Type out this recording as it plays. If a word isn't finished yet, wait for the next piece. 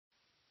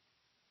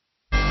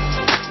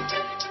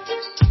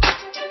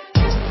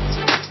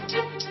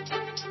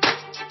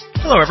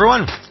Hello,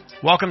 everyone.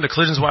 Welcome to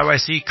Collisions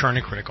YYC Current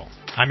and Critical.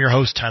 I'm your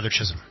host, Tyler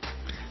Chisholm.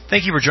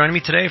 Thank you for joining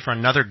me today for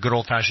another good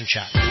old-fashioned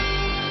chat.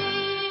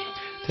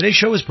 Today's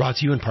show is brought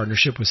to you in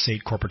partnership with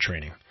SAIT Corporate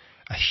Training.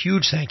 A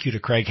huge thank you to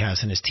Craig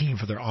Hess and his team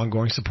for their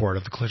ongoing support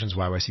of the Collisions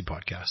YYC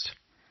podcast.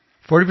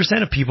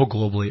 40% of people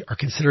globally are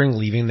considering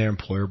leaving their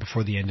employer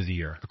before the end of the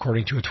year,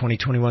 according to a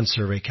 2021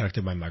 survey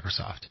conducted by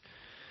Microsoft.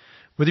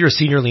 Whether you're a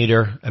senior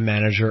leader, a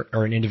manager,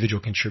 or an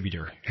individual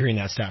contributor, hearing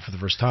that stat for the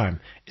first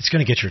time, it's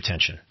going to get your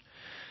attention.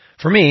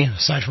 For me,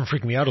 aside from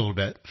freaking me out a little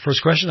bit, the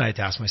first question I had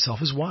to ask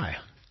myself is why?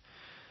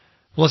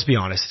 Well, let's be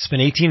honest. It's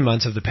been 18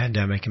 months of the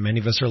pandemic, and many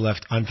of us are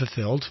left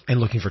unfulfilled and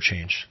looking for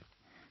change.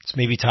 It's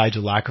maybe tied to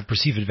lack of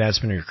perceived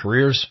advancement in your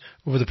careers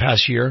over the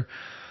past year,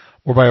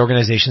 or by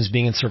organizations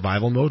being in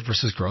survival mode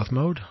versus growth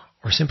mode,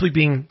 or simply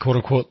being,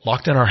 quote-unquote,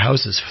 locked in our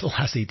houses for the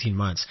last 18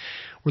 months.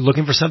 We're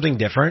looking for something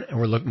different,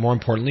 and more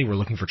importantly, we're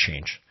looking for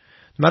change.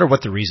 No matter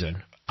what the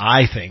reason,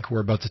 I think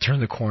we're about to turn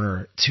the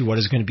corner to what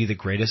is going to be the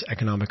greatest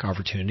economic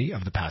opportunity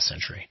of the past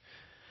century.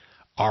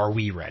 Are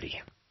we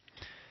ready?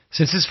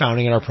 Since its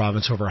founding in our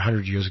province over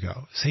 100 years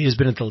ago, SAIT has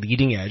been at the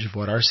leading edge of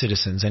what our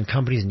citizens and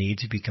companies need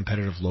to be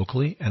competitive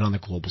locally and on the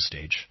global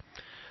stage.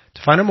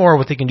 To find out more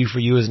what they can do for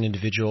you as an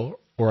individual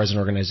or as an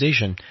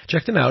organization,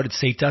 check them out at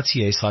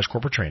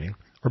sait.ca/corporate training.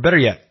 Or better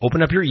yet,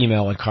 open up your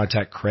email and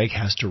contact Craig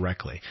Hess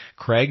directly.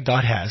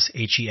 Craig.Hess,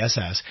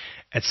 Hess,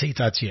 at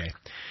sait.ca.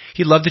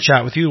 He'd love to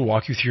chat with you and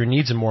walk you through your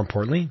needs and, more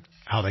importantly,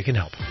 how they can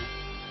help.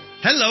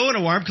 Hello and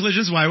a warm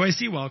Collisions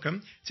YYC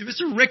welcome to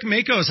Mr. Rick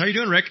Makos. How are you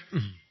doing, Rick?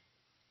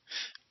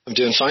 I'm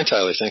doing fine,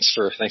 Tyler. Thanks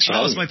for having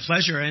me. It's my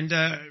pleasure. And,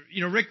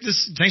 Rick,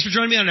 thanks for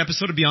joining me on an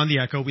episode of Beyond the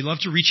Echo. We love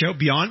to reach out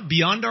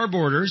beyond our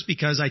borders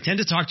because I tend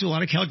to talk to a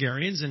lot of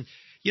Calgarians, and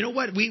you know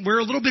what? We're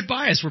a little bit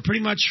biased. We're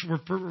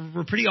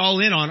pretty all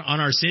in on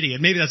our city.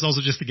 And maybe that's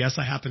also just the guests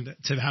I happen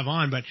to have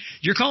on. But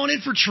you're calling in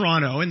for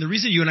Toronto. And the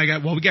reason you and I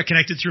we got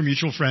connected through a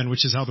mutual friend,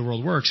 which is how the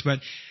world works. But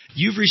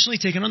you've recently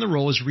taken on the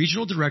role as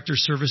Regional Director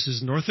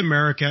Services North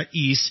America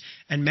East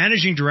and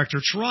Managing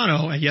Director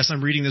Toronto. And yes,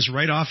 I'm reading this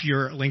right off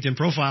your LinkedIn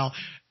profile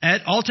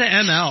at Alta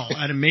ML,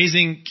 an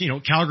amazing,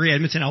 Calgary,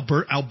 Edmonton,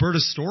 Alberta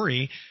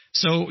story.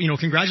 So,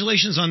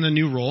 congratulations on the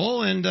new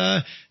role. And,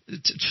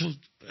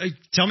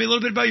 tell me a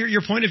little bit about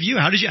your point of view.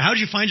 How did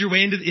you find your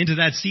way into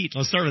that seat?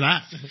 Let's start with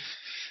that.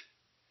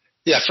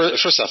 Yeah,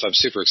 first off, I'm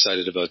super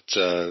excited about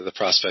the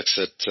prospects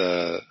at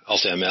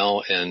Alta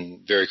ML,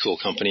 and very cool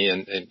company.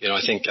 And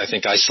I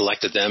think I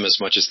selected them as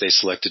much as they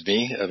selected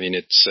me. I mean,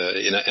 it's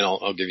and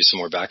I'll give you some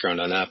more background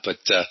on that. But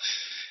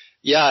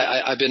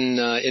I've been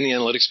in the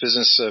analytics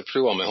business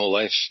pretty well my whole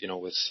life.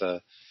 With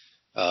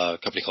a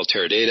company called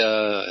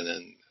Teradata, and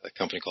then a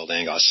company called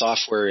Angos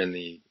Software in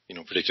the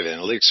predictive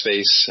analytics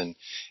space, and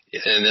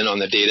then on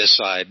the data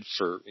side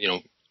for,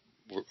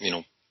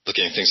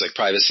 looking at things like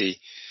privacy,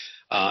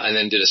 and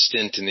then did a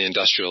stint in the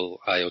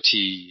industrial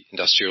IoT,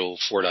 industrial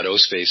 4.0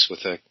 space with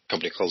a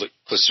company called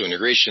Callisto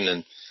Integration.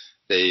 And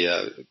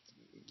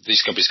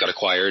these companies got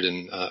acquired,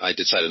 and I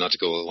decided not to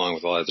go along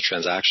with a lot of the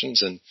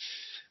transactions, and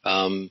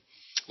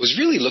was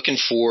really looking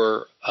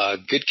for a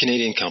good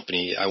Canadian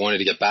company. I wanted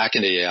to get back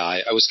into AI.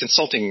 I was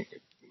consulting,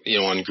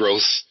 on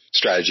growth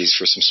strategies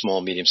for some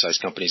small,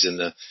 medium-sized companies in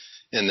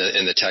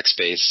the tech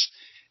space.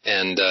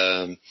 And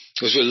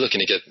was really looking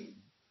to get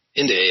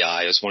into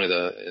AI as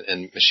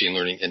and machine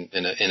learning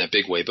in a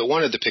big way, but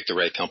wanted to pick the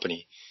right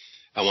company.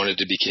 I wanted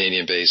to be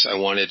Canadian based. I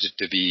wanted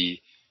to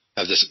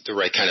have the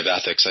right kind of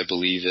ethics. I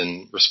believe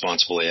in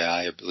responsible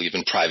AI. I believe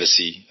in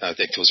privacy. I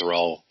think those are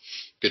all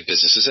good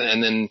businesses.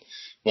 And then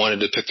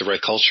wanted to pick the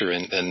right culture.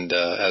 And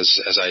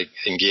as I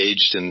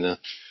engaged in the,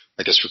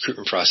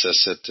 recruitment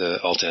process at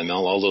Alta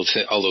ML,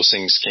 all those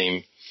things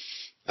came,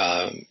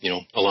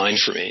 aligned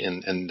for me.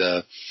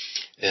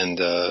 And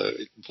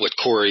what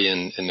Corey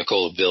and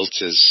Nicole have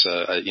built is,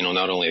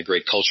 not only a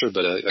great culture,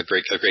 but a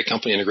great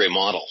company and a great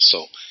model.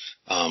 So,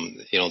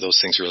 those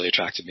things really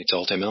attracted me to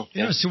Alta ML.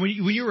 Yeah. So when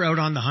you were out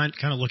on the hunt,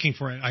 kind of looking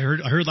for it, I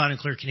heard loud and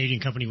clear Canadian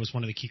company was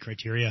one of the key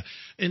criteria.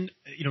 And,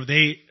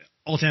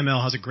 Alta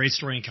ML has a great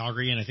story in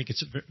Calgary, and I think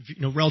it's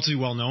relatively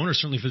well known, or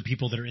certainly for the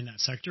people that are in that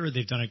sector.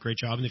 They've done a great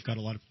job, and they've got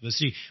a lot of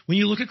publicity. When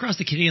you look across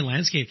the Canadian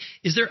landscape,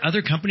 is there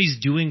other companies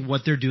doing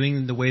what they're doing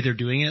in the way they're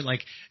doing it?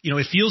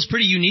 It feels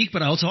pretty unique,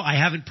 but I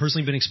haven't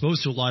personally been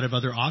exposed to a lot of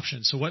other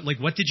options. So what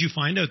did you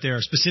find out there,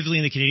 specifically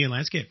in the Canadian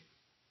landscape?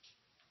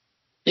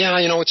 Yeah,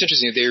 it's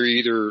interesting. They were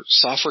either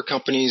software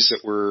companies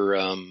that were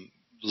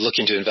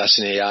looking to invest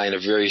in AI in a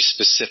very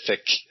specific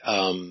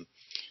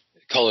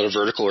call it a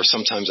vertical, or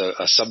sometimes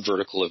a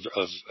sub-vertical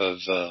of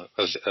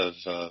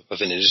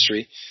an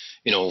industry.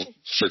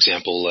 For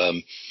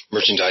example,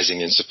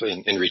 merchandising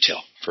in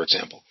retail, for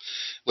example,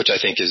 which I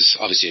think is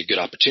obviously a good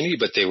opportunity,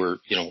 but they were,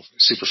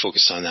 super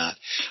focused on that.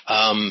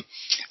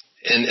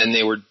 And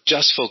they were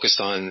just focused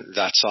on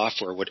that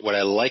software. What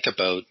I like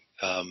about,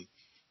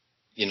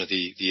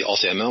 the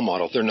Alta ML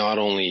model, they're not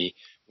only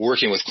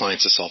working with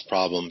clients to solve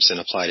problems and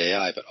applied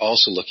AI, but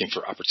also looking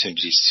for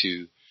opportunities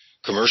to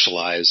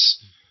commercialize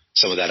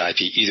some of that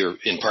IP either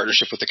in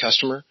partnership with the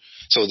customer.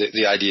 So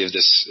the idea of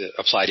this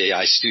applied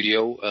AI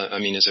studio,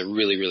 is a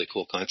really, really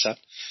cool concept,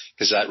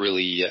 because that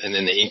really, and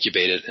then they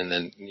incubate it and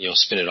then,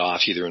 spin it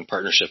off either in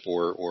partnership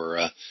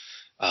or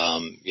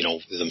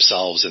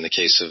themselves. In the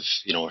case of,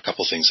 a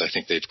couple things, I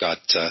think they've got,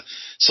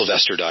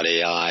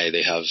 Sylvester.ai.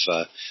 They have,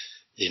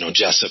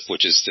 Jessup,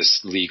 which is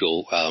this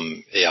legal,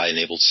 AI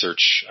enabled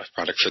search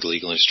product for the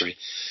legal industry.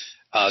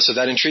 So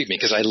that intrigued me,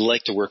 because I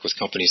like to work with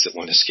companies that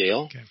want to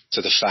scale. Okay.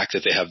 So the fact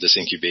that they have this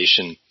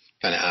incubation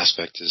kind of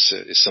aspect is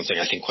something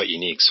I think quite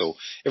unique. So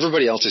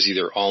everybody else is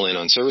either all in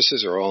on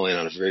services or all in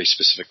on a very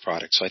specific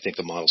product. So I think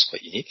the model is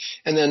quite unique.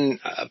 And then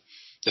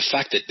the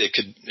fact that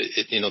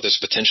there's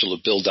potential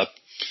to build up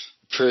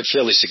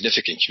fairly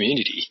significant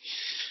community,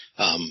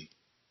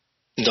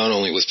 not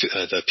only with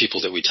the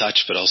people that we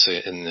touch, but also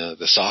in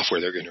the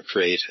software they're going to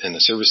create and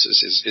the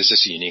services is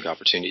just a unique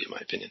opportunity, in my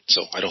opinion.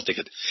 So I don't think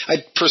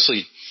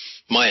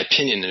my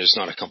opinion, there's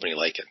not a company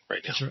like it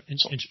right now.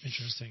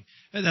 Interesting.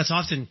 That's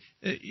often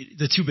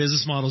the two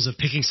business models of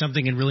picking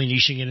something and really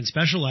niching it and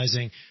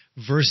specializing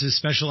versus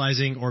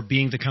specializing or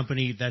being the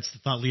company that's the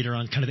thought leader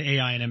on kind of the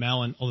AI and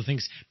ML and all the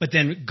things, but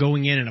then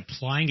going in and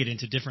applying it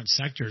into different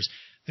sectors.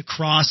 The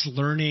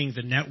cross-learning,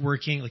 the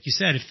networking, like you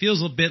said, it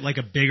feels a bit like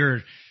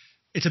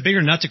it's a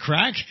bigger nut to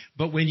crack,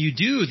 but when you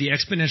do the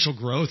exponential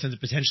growth and the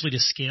potentially to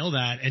scale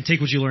that and take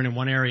what you learn in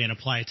one area and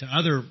apply it to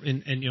other,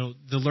 and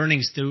the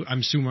learnings I'm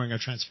assuming are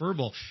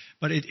transferable,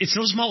 but it's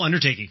no small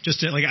undertaking.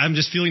 I'm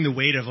just feeling the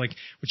weight of like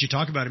what you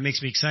talk about. It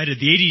makes me excited.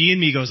 The ADD in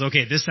me goes,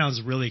 okay, this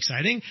sounds really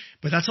exciting,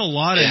 but that's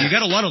you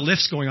got a lot of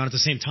lifts going on at the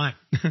same time.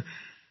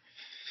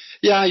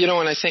 Yeah,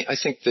 and I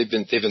think they've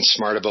been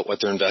smart about what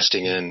they're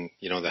investing in,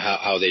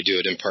 how they do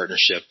it in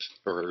partnership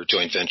or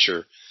joint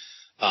venture.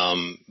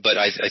 But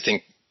I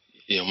think,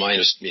 mine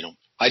is,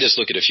 I just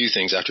look at a few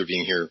things after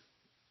being here,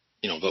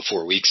 about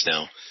 4 weeks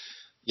now,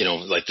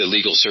 like the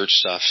legal search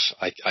stuff.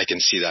 I can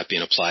see that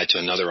being applied to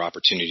another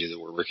opportunity that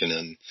we're working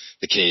in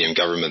the Canadian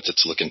government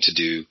that's looking to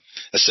do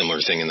a similar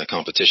thing in the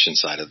competition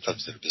side of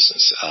their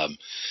business.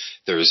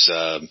 There's,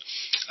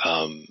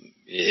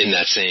 in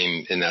that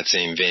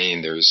same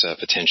vein, there's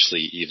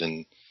potentially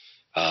even,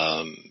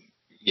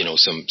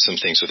 some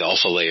things with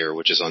Alpha Layer,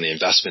 which is on the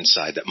investment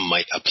side, that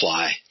might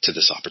apply to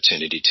this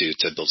opportunity to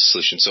build a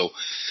solution. So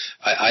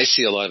I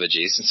see a lot of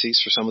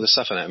adjacencies for some of this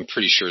stuff, and I'm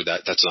pretty sure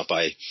that that's not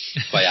by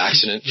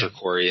accident for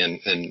Corey and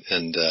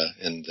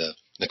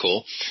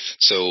Nicole.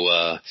 So,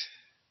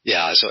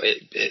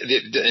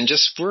 and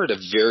just we're at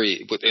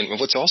and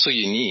what's also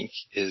unique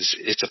is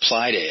it's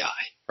applied AI,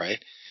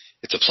 right?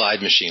 It's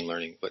applied machine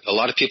learning, but a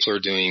lot of people are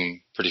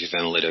doing predictive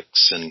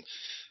analytics and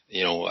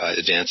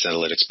advanced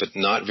analytics, but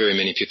not very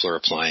many people are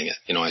applying it.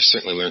 I've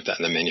certainly learned that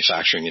in the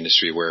manufacturing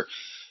industry, where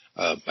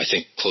I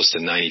think close to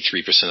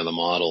 93% of the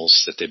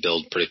models that they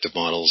build, predictive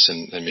models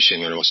and machine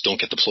learning models, don't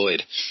get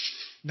deployed.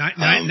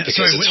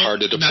 It's hard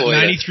to deploy.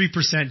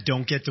 93%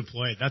 don't get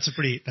deployed. That's a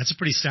pretty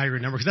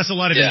staggering number, because that's a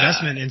lot of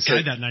investment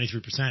inside that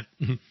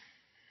 93%.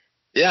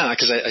 Yeah,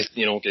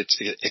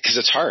 because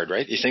it's hard,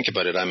 right? You think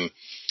about it. I'm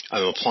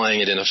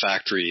applying it in a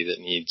factory that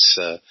needs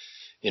a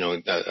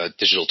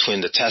digital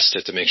twin to test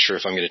it, to make sure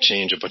if I'm going to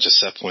change a bunch of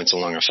set points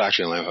along a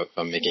factory line, if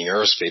I'm making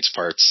aerospace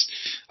parts,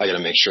 I got to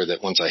make sure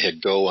that once I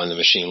hit go on the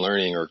machine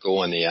learning or go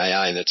on the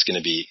AI, and that's going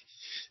to be,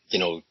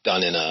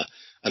 done in an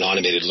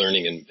automated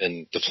learning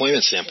and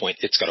deployment standpoint,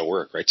 it's got to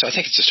work, right? So I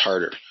think it's just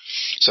harder.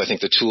 So I think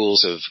the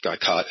tools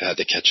had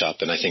to catch up,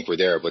 and I think we're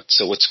there. But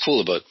so what's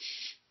cool about,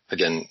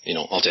 again,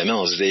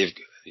 AltaML is they've,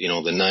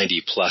 the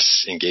 90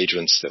 plus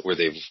engagements where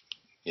they've,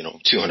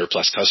 200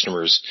 plus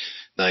customers,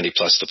 90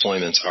 plus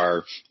deployments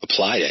are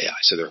applied AI.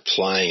 So they're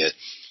applying it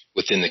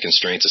within the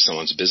constraints of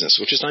someone's business,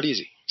 which is not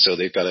easy. So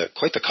they've got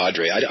quite the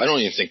cadre. I don't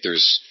even think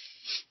there's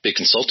big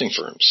consulting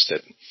firms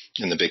that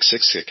in the big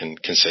six that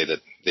can say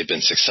that they've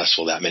been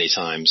successful that many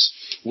times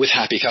with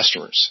happy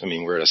customers. I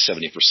mean, we're at a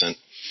 70%,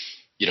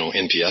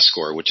 NPS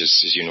score, which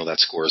is, as that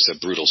score is a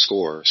brutal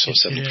score. So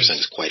 70%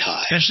 is quite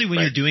high. Especially when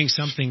you're doing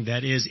something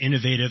that is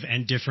innovative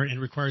and different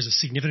and requires a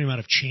significant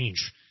amount of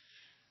change.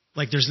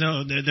 Like there's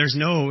no,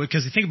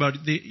 because you think about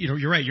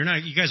you're right.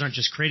 You guys aren't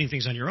just creating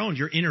things on your own.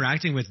 You're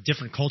interacting with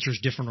different cultures,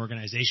 different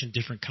organizations,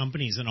 different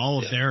companies, and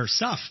all of their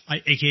stuff,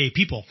 aka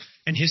people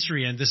and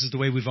history. And this is the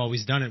way we've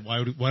always done it.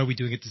 Why are we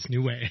doing it this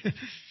new way?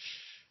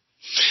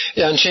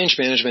 Yeah, and change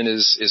management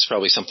is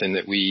probably something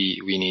that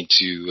we need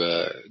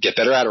to get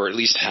better at, or at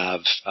least have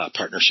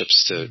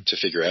partnerships to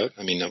figure out.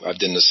 I mean, I've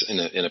done this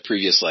in a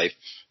previous life.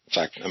 In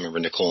fact, I remember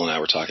Nicole and I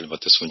were talking about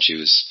this when she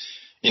was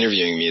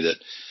interviewing me, that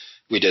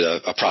we did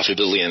a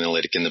profitability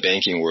analytic in the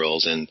banking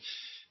world, and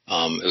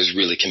it was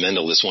really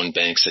commendable. This one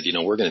bank said,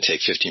 we're going to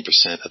take 15%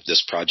 of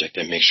this project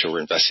and make sure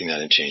we're investing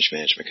that in change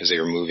management, because they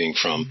were moving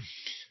from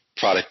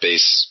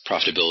product-based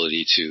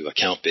profitability to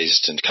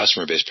account-based and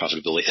customer-based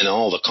profitability, and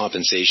all the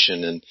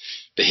compensation and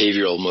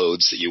behavioral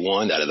modes that you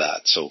want out of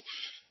that. So,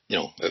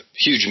 a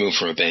huge move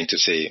from a bank to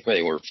say,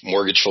 hey, we're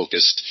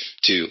mortgage-focused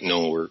to,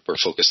 no, we're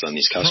focused on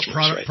these customers.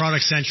 Right?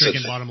 Product-centric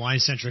and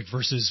bottom-line-centric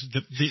versus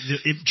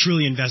the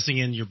truly investing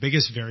in your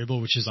biggest variable,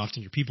 which is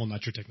often your people,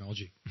 not your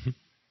technology.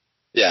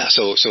 Yeah.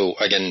 So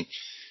again,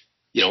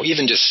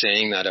 even just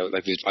saying that out,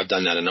 like I've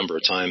done that a number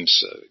of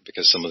times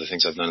because some of the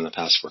things I've done in the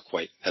past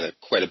had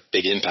quite a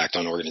big impact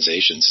on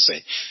organizations to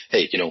say,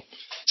 hey,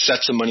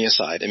 set some money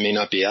aside. It may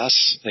not be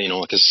us,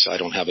 because I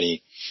don't have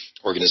any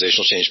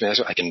organizational change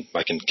manager. I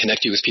can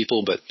connect you with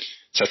people, but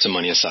set some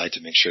money aside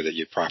to make sure that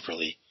you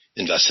properly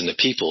invest in the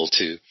people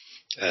to,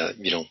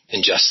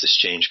 ingest this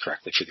change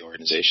correctly for the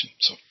organization.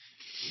 So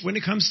when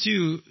it comes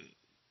to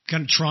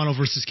kind of Toronto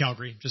versus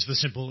Calgary, just for the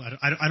simple,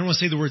 I don't want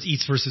to say the words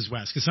East versus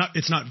West, because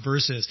it's not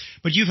versus,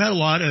 but you've had a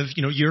lot of,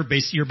 you're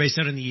based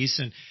out in the East,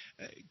 and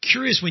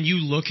curious when you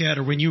look at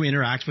or when you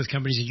interact with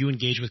companies and you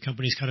engage with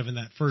companies kind of in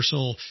that first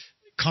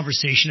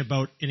conversation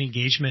about an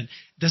engagement,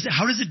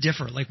 how does it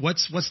differ? Like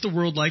what's the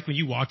world like when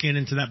you walk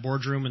into that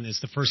boardroom and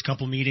it's the first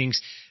couple meetings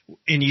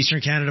in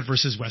Eastern Canada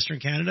versus Western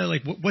Canada?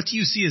 Like what do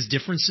you see as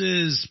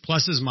differences,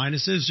 pluses,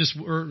 minuses,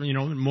 or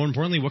more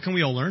importantly, what can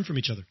we all learn from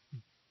each other?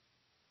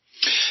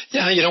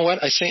 Yeah, you know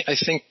what? I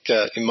think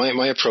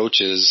my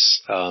approach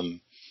is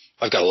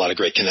I've got a lot of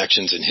great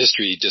connections in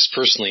history, just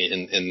personally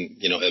in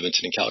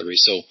Edmonton and Calgary.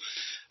 So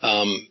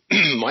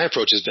my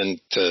approach has been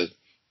to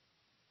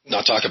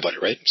not talk about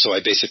it, right? So I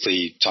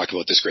basically talk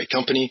about this great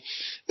company.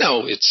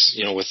 Now it's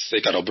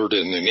they got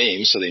Alberta in their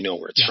name, so they know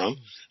where it's from.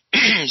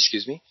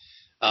 Excuse me.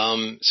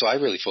 So I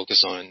really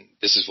focus on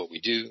this is what we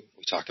do.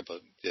 We talk about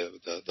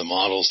the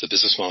models, the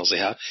business models they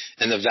have,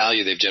 and the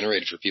value they've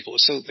generated for people.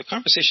 So the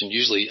conversation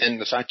usually,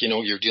 and the fact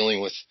you're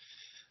dealing with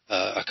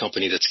a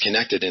company that's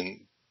connected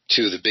in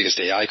two of the biggest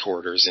AI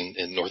corridors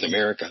in North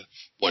America,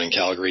 one in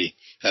Calgary,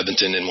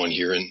 Edmonton, and one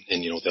here in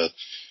the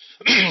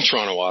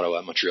Toronto,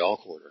 Ottawa, Montreal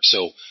corridor.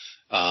 So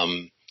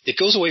it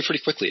goes away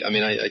pretty quickly. I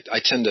mean, I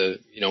tend to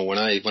when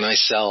I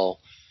sell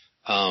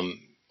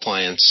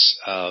clients.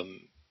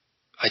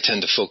 I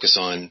tend to focus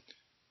on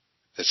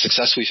the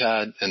success we've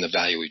had and the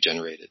value we've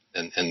generated.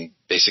 And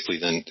basically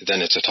then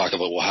it's a talk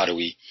about, well, how do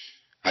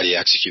you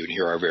execute? And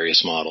here are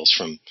various models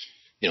from,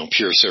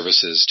 pure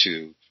services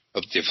to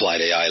the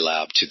applied AI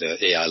lab to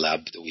the AI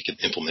lab that we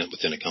could implement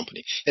within a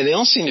company. And they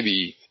all seem to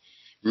be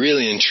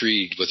really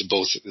intrigued with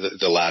both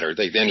the latter.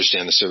 They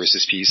understand the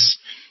services piece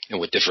and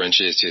what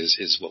differentiates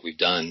is what we've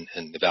done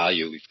and the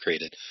value we've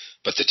created.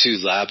 But the two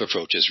lab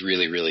approaches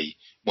really, really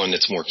one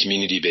that's more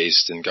community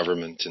based and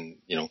government and,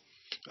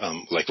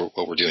 like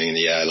what we're doing in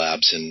the AI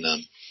labs in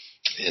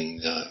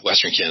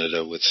Western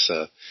Canada with,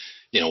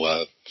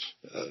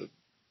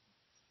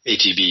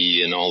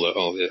 ATB and all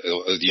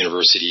the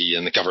university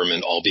and the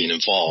government all being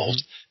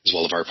involved, as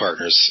well as our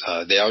partners.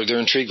 They're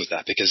intrigued with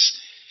that because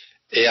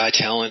AI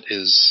talent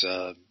is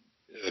a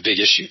big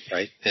issue,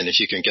 right? And if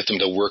you can get them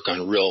to work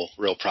on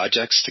real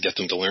projects to get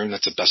them to learn,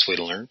 that's the best way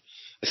to learn.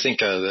 I think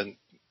the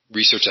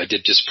research I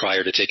did just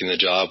prior to taking the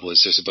job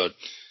was there's about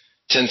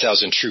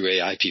 10,000 true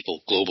AI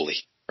people globally.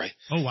 Right.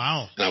 Oh,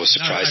 wow. And I was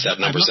surprised that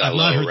number's that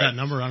low. I've not heard that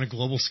number on a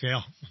global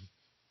scale.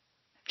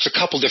 It's a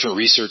couple different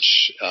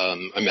research.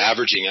 I'm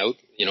averaging out,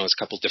 it's a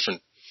couple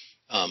different,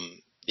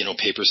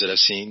 papers that I've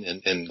seen.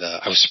 And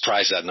I was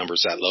surprised that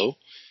number's that low,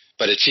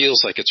 but it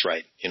feels like it's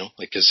right,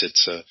 because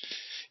it's,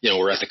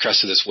 we're at the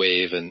crest of this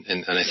wave.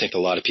 And I think a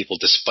lot of people,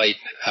 despite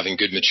having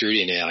good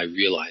maturity in AI,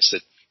 realize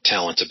that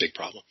talent's a big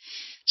problem.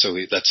 So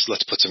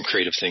let's put some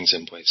creative things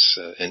in place.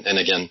 And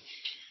again,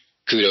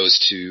 kudos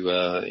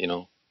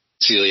to,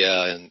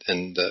 Celia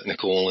and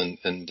Nicole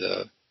and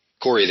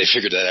Corey, they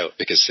figured that out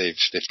because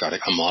they've got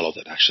a model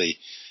that actually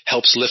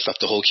helps lift up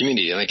the whole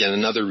community. And again,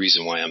 another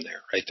reason why I'm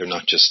there, right? They're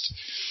not just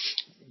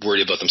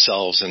worried about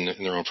themselves and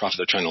their own profit.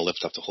 They're trying to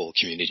lift up the whole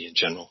community in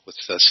general with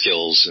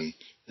skills and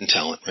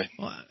talent, right?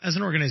 Well, as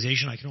an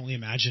organization, I can only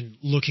imagine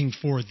looking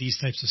for these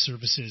types of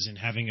services and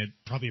having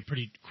probably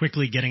pretty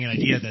quickly getting an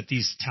idea that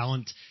this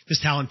talent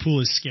pool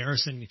is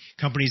scarce, and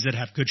companies that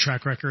have good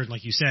track record,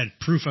 like you said,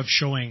 proof of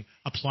showing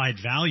applied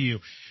value,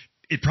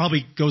 it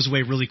probably goes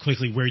away really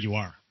quickly where you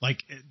are.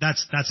 Like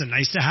that's a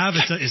nice to have.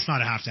 It's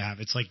not a have to have.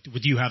 It's like,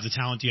 do you have the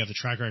talent? Do you have the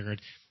track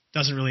record?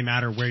 Doesn't really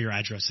matter where your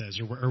address is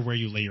or where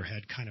you lay your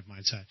head kind of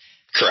mindset.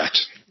 Correct.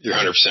 You're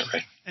 100%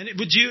 right. And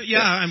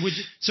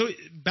so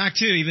back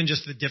to even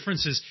just the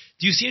differences,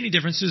 do you see any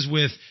differences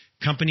with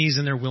companies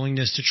and their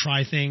willingness to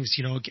try things?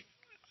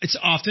 It's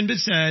often been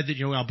said that,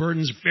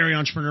 Albertans are very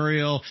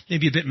entrepreneurial,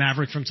 maybe a bit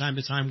maverick from time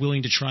to time,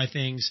 willing to try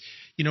things.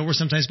 Where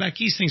sometimes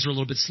back east things are a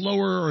little bit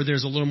slower, or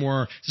there's a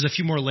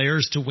few more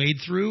layers to wade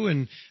through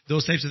and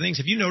those types of things.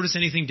 Have you noticed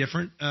anything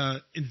different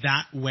in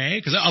that way?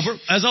 Because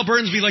as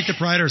Albertans, we like to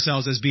pride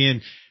ourselves as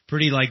being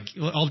pretty, like,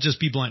 I'll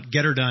just be blunt,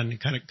 get her done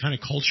kind of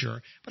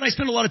culture. But I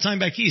spent a lot of time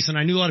back east, and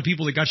I knew a lot of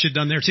people that got shit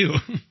done there too.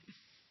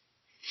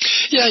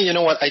 Yeah, you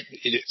know what?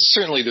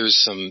 Certainly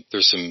there's some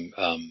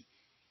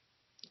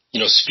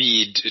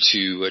speed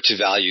to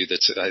value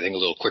that's, I think, a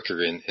little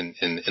quicker in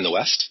the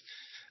West.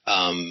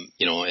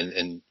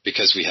 And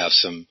because we have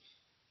some,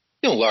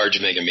 large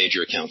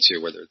major accounts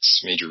here, whether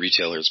it's major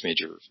retailers,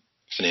 major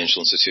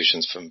financial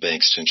institutions, from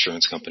banks to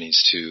insurance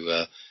companies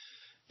to,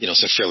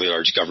 some fairly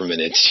large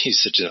government entities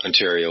such as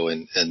Ontario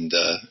and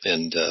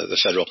the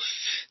federal,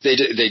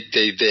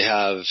 they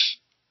have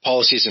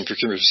policies and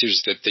procurement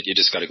procedures that you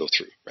just got to go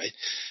through, right?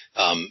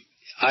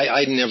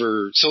 I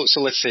never, so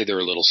let's say they're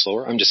a little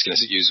slower. I'm just going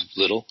to use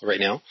little right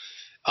now.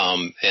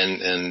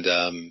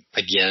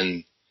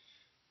 Again,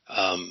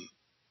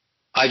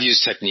 I've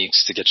used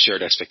techniques to get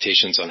shared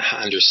expectations on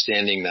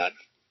understanding that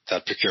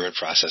procurement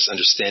process,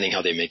 understanding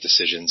how they make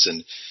decisions,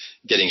 and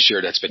getting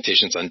shared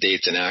expectations on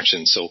dates and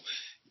actions. So,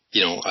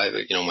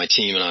 my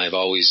team and I have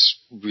always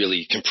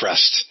really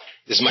compressed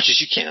as much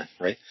as you can,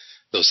 right?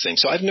 Those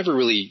things. So I've never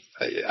really,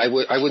 I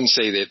wouldn't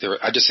say that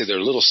I'd just say they're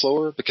a little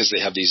slower because they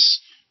have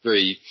these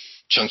very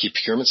chunky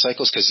procurement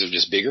cycles because they're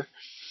just bigger.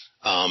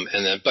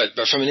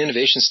 But from an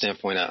innovation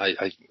standpoint,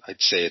 I'd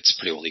say it's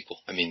pretty well equal.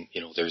 I mean,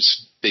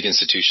 there's big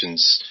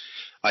institutions.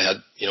 I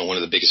had, one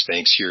of the biggest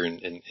banks here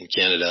in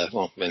Canada,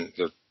 and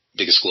the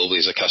biggest globally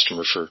as a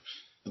customer for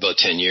about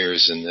 10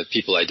 years. And the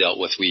people I dealt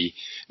with, me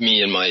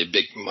and my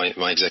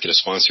executive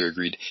sponsor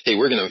agreed, hey,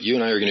 you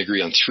and I are going to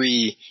agree on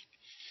 3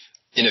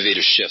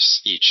 innovative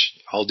shifts each.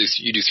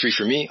 You do 3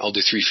 for me, I'll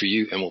do 3 for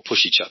you, and we'll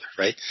push each other,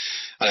 right?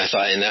 And I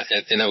thought,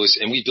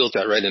 and we built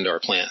that right into our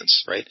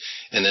plans, right?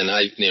 And then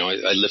I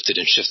lifted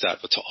and shifted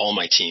that to all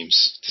my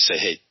teams to say,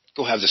 hey,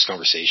 go have this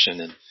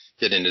conversation and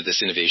get into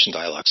this innovation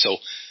dialogue. So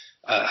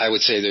I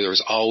would say there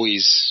was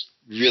always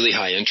really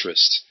high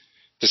interest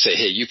to say,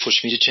 hey, you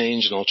push me to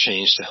change and I'll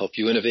change to help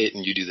you innovate,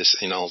 and you do this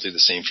and I'll do the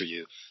same for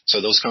you.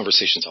 So those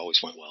conversations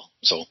always went well.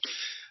 So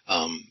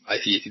I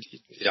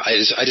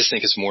just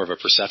think it's more of a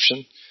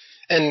perception.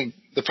 And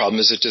the problem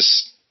is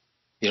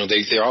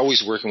they're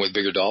always working with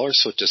bigger dollars,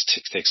 so it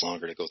just takes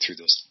longer to go through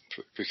those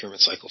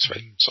procurement cycles,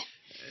 right? So,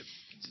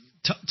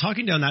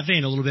 talking down that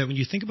vein a little bit, when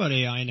you think about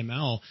AI and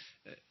ML,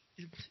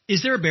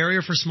 is there a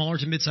barrier for smaller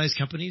to mid-sized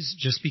companies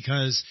just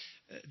because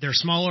they're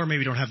smaller,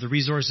 maybe don't have the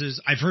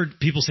resources? I've heard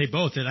people say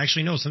both, that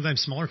actually no,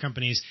 sometimes smaller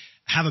companies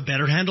have a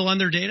better handle on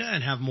their data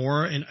and have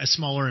more, and a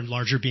smaller and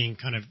larger being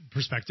kind of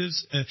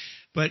perspectives.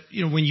 But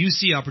when you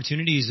see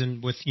opportunities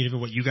and with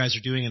what you guys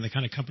are doing and the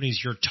kind of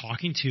companies you're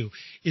talking to,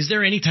 is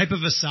there any type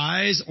of a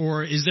size,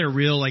 or is there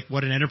real, like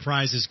what an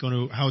enterprise is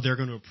how they're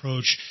going to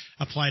approach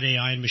applied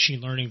AI and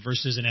machine learning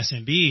versus an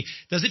SMB?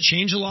 Does it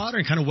change a lot,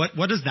 or kind of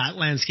what does that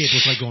landscape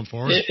look like going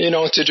forward?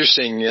 It's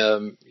interesting.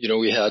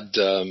 We had,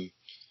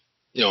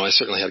 I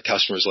certainly had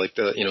customers like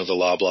the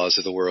Loblaws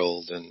of the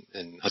world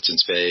and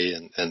Hudson's Bay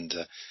and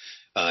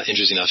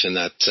interesting enough in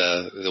that,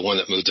 the one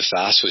that moved the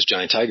fast was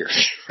Giant Tiger,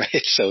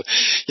 right? So,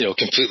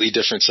 completely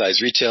different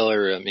size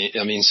retailer. And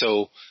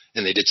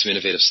they did some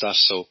innovative stuff.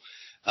 So,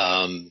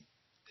 and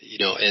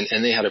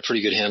they had a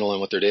pretty good handle on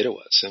what their data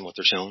was and what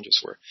their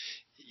challenges were.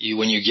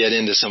 When you get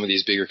into some of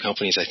these bigger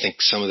companies, I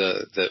think some of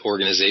the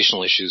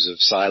organizational issues of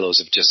silos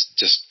have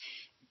just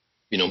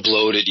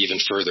bloated even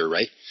further,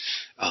 right?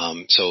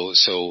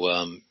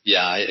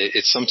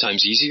 It's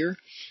sometimes easier,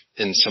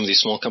 and some of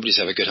these small companies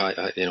have a good high,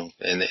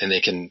 and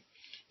they can,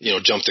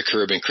 jump the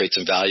curb and create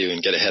some value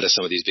and get ahead of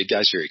some of these big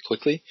guys very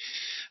quickly.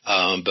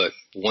 But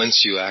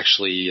once you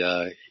actually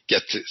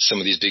get some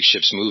of these big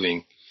ships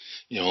moving,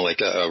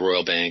 like a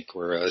Royal Bank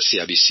or a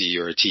CIBC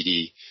or a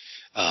TD,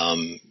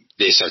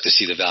 they start to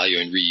see the value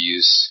in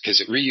reuse,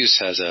 because reuse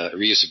has a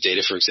reuse of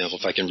data. For example,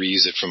 if I can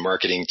reuse it from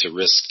marketing to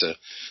risk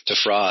to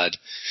fraud,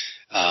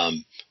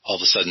 all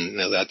of a sudden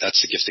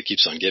that's the gift that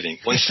keeps on giving.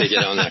 Once they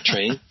get on that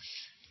train,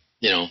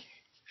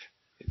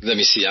 let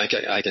me see, I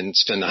can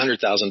spend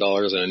 $100,000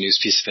 on a new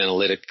piece of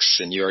analytics,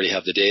 and you already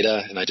have the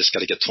data, and I just got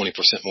to get 20%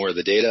 more of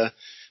the data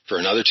for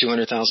another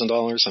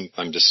 $200,000.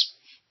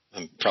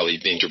 I'm probably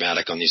being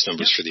dramatic on these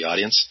numbers for the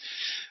audience.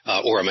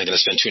 Or am I going to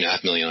spend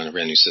 $2.5 million on a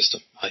brand new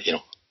system?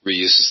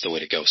 Reuse is the way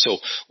to go. So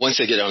once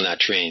they get on that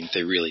train,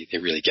 they really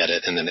get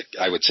it. And then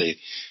I would say,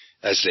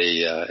 as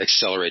they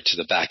accelerate to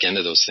the back end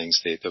of those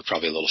things, they're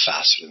probably a little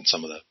faster than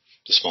some of the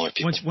smaller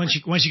people. Once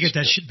you get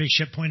that big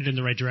ship pointed in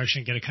the right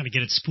direction, get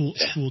it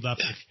spooled up,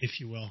 if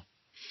you will.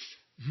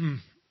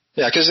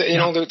 Yeah, because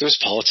there's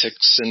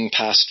politics and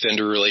past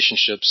vendor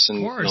relationships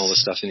and all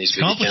this stuff in these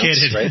big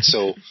accounts, right?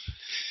 So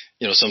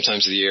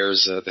sometimes the air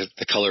is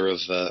the color of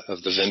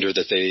the vendor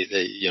that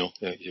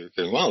you're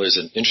going, wow, there's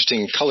an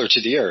interesting color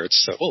to the air.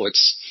 It's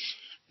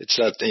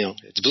that,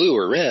 it's blue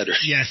or red.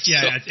 Yes,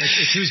 yeah. So,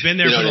 it's who's been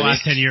there for the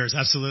last 10 years.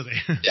 Absolutely.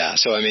 Yeah.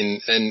 So,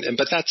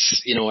 but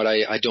that's, what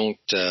I don't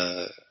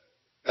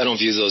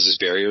view those as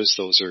barriers.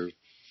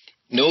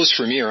 No's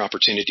for me are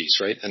opportunities,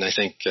 right? And I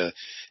think,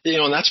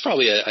 and that's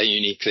probably a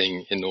unique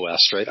thing in the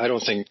West, right? I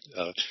don't think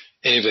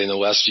anybody in the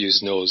West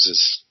views no's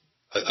as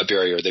a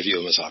barrier. They view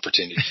them as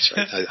opportunities,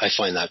 right? I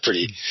find that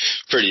pretty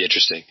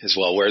interesting as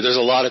well, where there's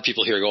a lot of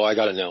people here who go, I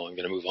got to know, I'm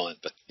going to move on.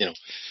 But,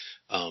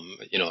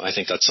 I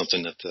think that's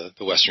something that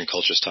the Western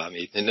culture's taught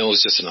me. And no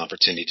is just an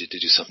opportunity to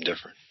do something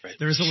different, right?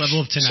 There's a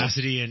level of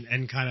tenacity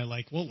and kind of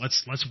like, well,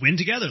 let's win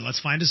together. Let's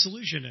find a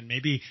solution. And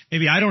maybe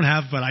I don't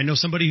have, but I know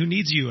somebody who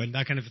needs you, and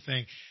that kind of a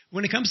thing.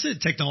 When it comes to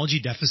technology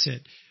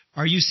deficit,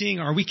 are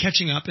we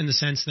catching up in the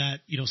sense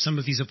that, some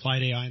of these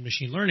applied AI and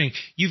machine learning,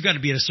 you've got to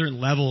be at a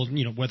certain level,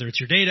 whether it's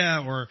your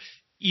data or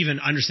even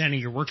understanding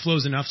your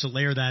workflows enough to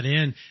layer that in.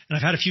 And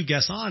I've had a few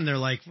guests on, they're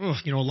like,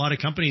 a lot of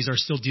companies are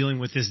still dealing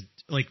with this,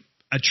 like,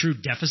 a true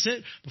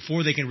deficit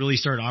before they can really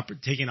start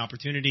taking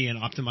opportunity and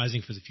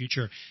optimizing for the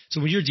future.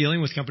 So when you're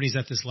dealing with companies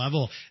at this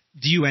level,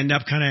 do you end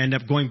up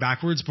going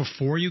backwards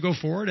before you go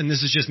forward? And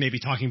this is just maybe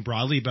talking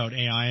broadly about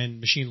AI and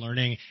machine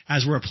learning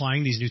as we're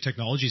applying these new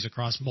technologies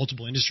across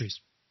multiple industries.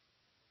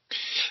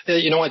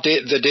 You know what?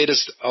 The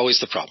data's always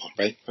the problem,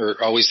 right? Or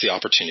always the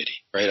opportunity,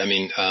 right? I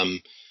mean,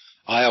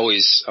 I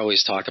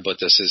always talk about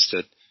this is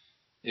that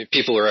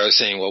people are always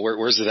saying, well,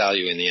 where's the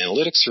value in the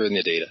analytics or in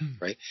the data,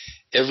 right?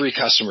 Every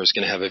customer is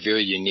going to have a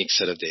very unique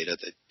set of data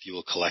that you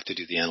will collect to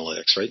do the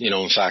analytics, right?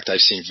 In fact,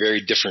 I've seen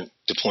very different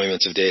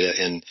deployments of data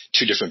in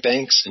 2 different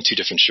banks and 2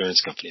 different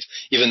insurance companies,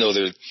 even though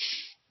they're,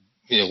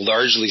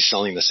 largely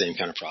selling the same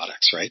kind of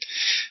products, right?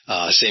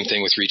 Same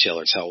thing with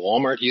retailers, how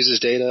Walmart uses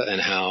data and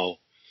how,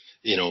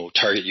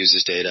 Target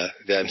uses data.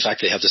 In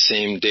fact, they have the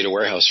same data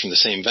warehouse from the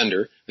same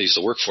vendor. They used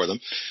to work for them.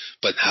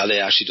 But how they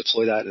actually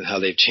deploy that and how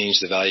they've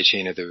changed the value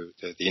chain of the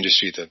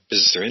industry, the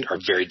business they're in, are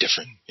very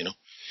different,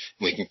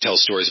 We can tell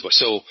stories about.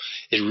 So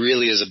it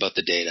really is about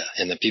the data.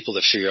 And the people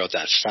that figure out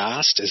that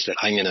fast is that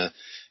I'm going to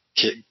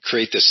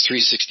create this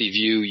 360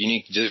 view,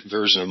 unique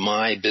version of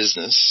my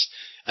business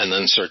and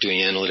then start doing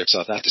analytics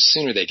off that. The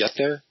sooner they get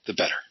there, the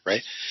better,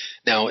 right?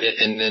 Now,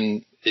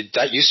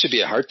 that used to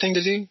be a hard thing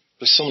to do.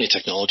 There's so many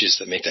technologies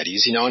that make that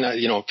easy now. And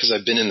because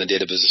I've been in the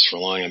data business for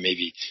long, I may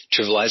be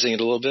trivializing it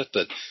a little bit,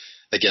 but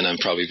again, I'm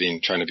probably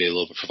trying to be a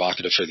little bit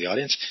provocative for the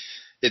audience.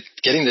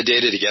 Getting the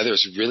data together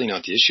is really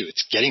not the issue.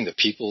 It's getting the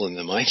people and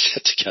the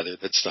mindset together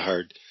that's the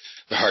hard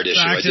issue.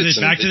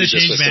 Back to the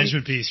change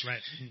management piece,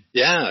 right?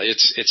 Yeah,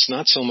 it's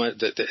not so much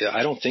that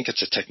I don't think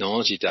it's a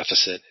technology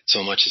deficit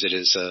so much as it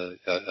is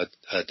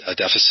a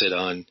deficit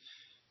on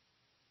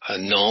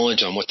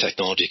knowledge on what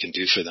technology can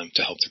do for them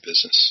to help their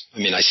business. I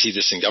mean, I see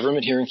this in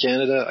government here in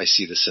Canada. I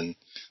see this in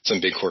some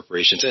big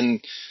corporations,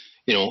 and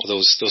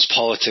those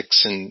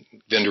politics and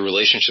vendor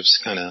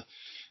relationships kind of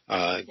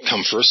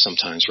come first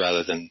sometimes,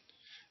 rather than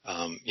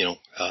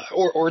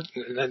or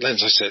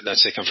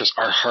let's say come first,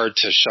 are hard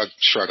to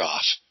shrug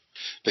off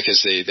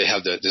because they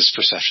have this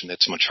perception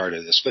that's much harder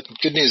than this. But the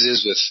good news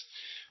is with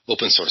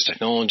open source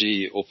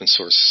technology, open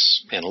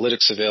source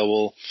analytics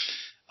available,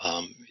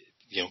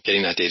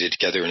 getting that data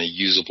together in a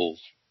usable,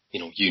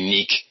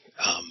 unique,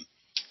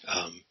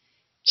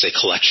 say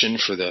collection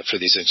for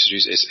these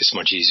industries is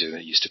much easier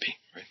than it used to be,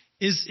 right?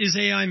 Is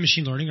AI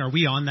machine learning, are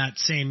we on that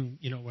same,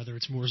 whether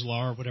it's Moore's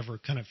Law or whatever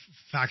kind of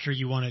factor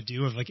you want to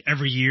do of like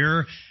every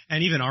year,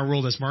 and even our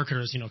world as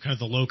marketers, kind of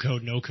the low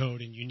code, no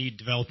code, and you need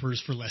developers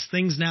for less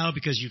things now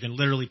because you can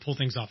literally pull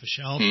things off a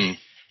shelf.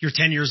 You're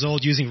 10 years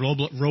old using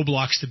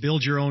Roblox to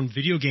build your own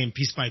video game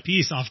piece by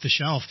piece off the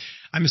shelf.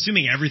 I'm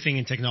assuming everything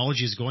in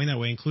technology is going that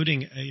way,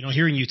 including,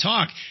 hearing you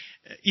talk.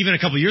 Even a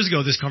couple of years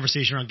ago, this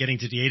conversation around getting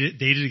to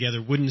data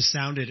together wouldn't have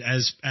sounded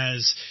as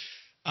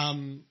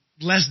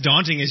less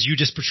daunting as you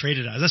just portrayed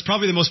it as. That's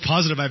probably the most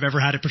positive I've ever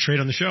had it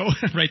portrayed on the show,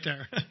 right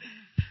there.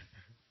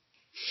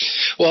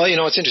 Well,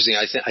 it's interesting.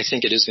 I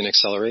think it is going to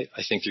accelerate.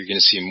 I think you're going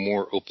to see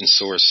more open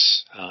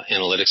source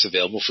analytics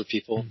available for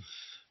people.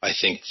 I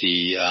think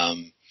the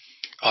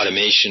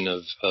automation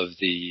of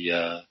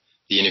the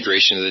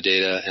integration of the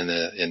data and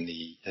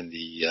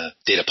the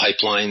data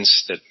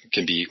pipelines that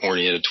can be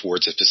oriented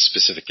towards a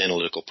specific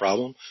analytical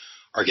problem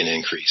are going to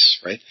increase,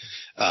 right?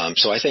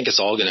 So I think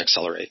it's all going to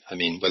accelerate. I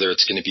mean, whether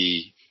it's going to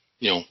be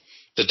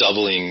the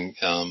doubling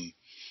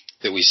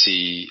that we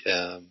see,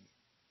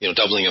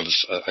 doubling of,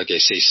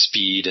 say,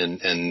 speed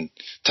and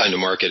time to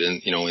market,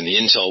 and in the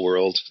Intel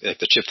world, like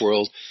the chip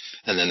world,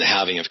 and then the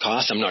halving of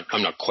cost. I'm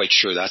not quite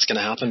sure that's going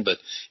to happen, but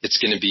it's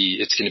going to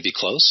be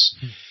close.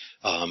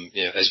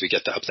 As we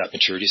get up that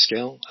maturity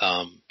scale,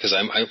 because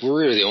we're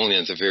really the only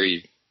at the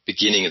very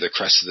beginning of the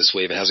crest of this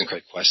wave. It hasn't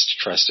quite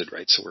crested,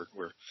 right? So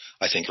we're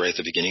I think right at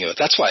the beginning of it.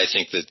 That's why I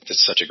think that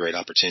it's such a great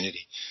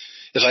opportunity.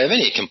 If I have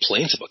any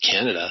complaints about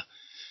Canada,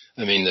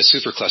 I mean, the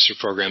supercluster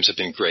programs have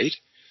been great.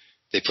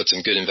 They put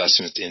some good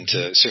investment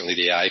into certainly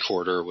the AI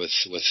corridor with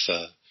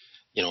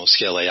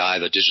Scale AI,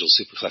 the digital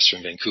supercluster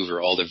in Vancouver,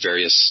 all the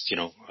various,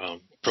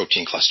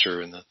 protein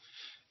cluster and the,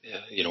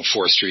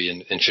 forestry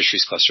and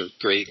fisheries cluster.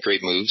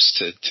 Great moves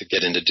to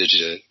get into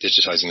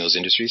digitizing those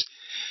industries.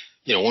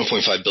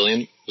 1.5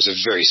 billion was a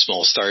very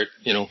small start,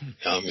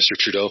 Mr.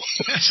 Trudeau.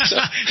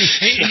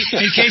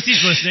 In case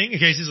he's listening.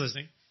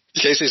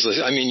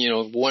 I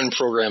mean, one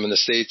program in the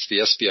States, the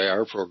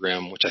SBIR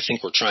program, which I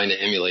think we're trying to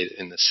emulate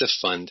in the SIF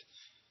fund,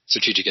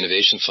 Strategic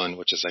Innovation Fund,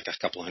 which is like a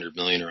couple $100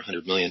 million or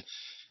 100 million.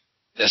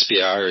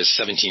 SBIR is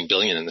 17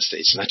 billion in the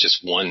States, not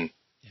just one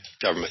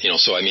government,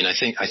 so I mean, I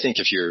think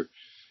if you're,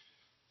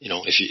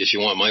 if you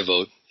want my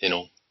vote,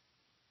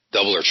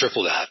 double or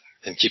triple that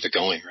and keep it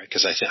going, right?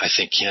 Because I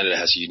think Canada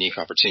has a unique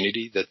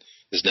opportunity that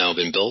has now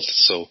been built.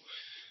 So,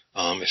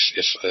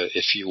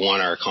 if you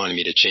want our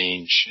economy to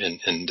change and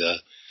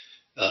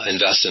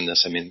invest in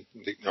this, I mean,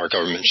 our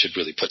government should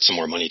really put some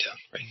more money down,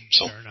 right?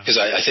 So, because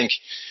I think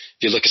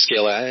if you look at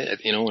Scale AI,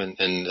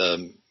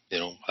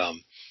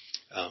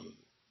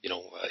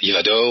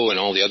 Ivado and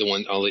all the other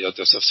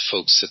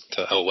folks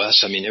at out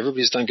west. I mean,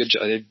 everybody's done good.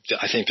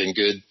 I think been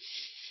good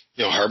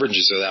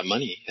harbingers of that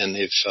money, and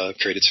they've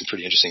created some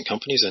pretty interesting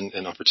companies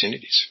and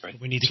opportunities. Right.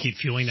 We need to keep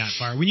fueling that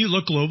fire. When you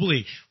look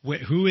globally,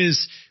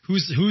 who's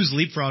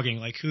leapfrogging?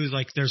 Like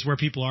there's where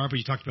people are, but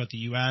you talked about the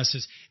U.S.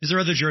 Is there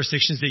other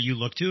jurisdictions that you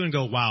look to and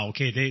go, wow,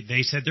 okay,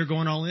 they said they're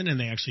going all in, and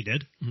they actually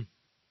did? Mm-hmm.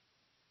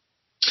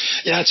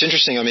 Yeah, it's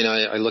interesting. I mean,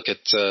 I look at,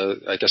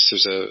 I guess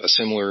there's a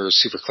similar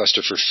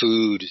supercluster for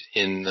food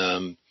in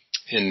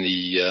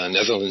the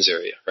Netherlands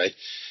area, right?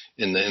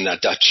 In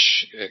that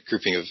Dutch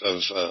grouping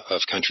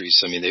of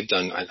countries. I mean, they've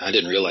done, I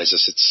didn't realize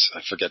this.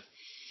 I forget.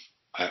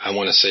 I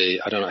want to say,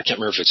 I can't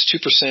remember if it's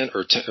 2%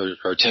 or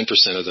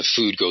 10% of the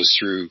food goes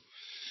through,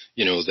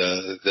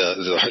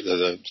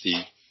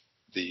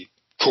 the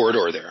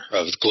corridor there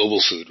of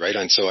global food, right?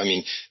 And so, I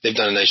mean, they've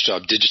done a nice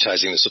job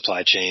digitizing the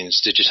supply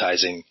chains,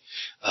 digitizing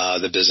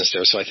the business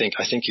there. So I think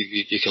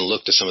you can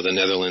look to some of the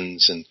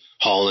Netherlands and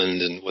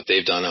Holland and what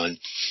they've done on,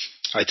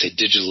 I'd say,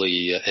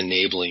 digitally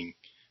enabling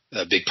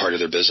a big part of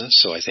their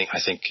business. So I think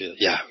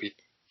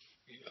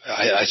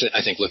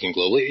looking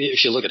globally,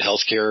 if you look at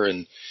healthcare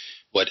and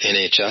what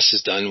NHS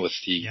has done with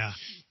the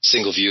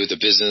single view of the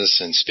business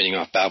and spinning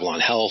off Babylon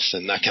Health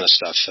and that kind of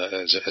stuff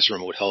as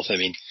remote health, I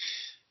mean,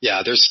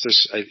 yeah, there's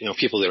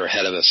people that are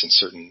ahead of us in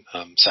certain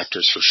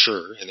sectors for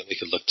sure, and that we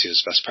could look to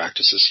as best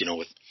practices,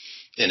 with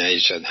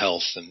NIH and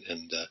health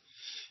and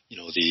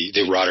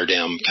the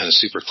Rotterdam kind of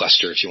super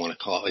cluster, if you want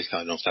to call it. I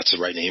don't know if that's the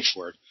right name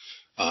for it.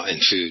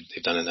 And food,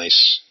 they've done a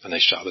nice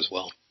job as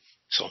well.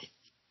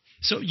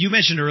 So you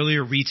mentioned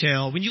earlier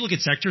retail. When you look at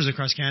sectors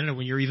across Canada,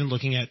 when you're even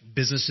looking at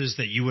businesses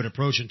that you would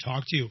approach and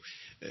talk to,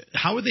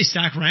 how would they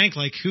stack rank?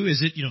 Like, who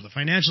is it? The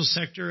financial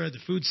sector, the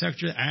food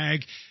sector,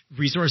 ag,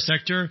 resource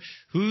sector.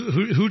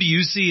 Who do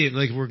you see?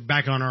 Like, we're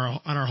back on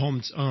our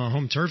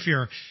home turf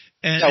here.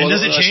 And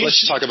does it change?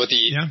 Let's talk about the.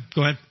 Yeah,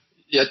 go ahead.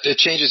 Yeah, it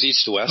changes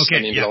east to west.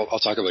 Okay, but I'll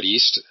talk about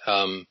east.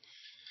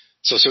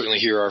 So certainly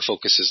here our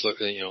focus is,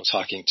 looking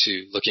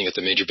at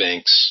the major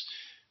banks,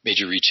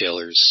 major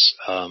retailers,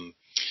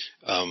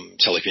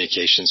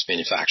 telecommunications,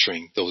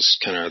 manufacturing. Those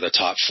kind of are the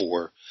top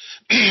four.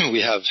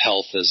 We have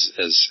health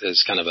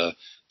as kind of a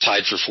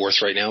tied for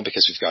fourth right now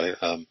because we've got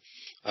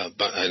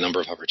a number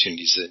of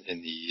opportunities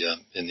in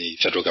the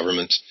federal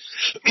government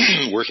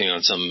working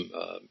on some,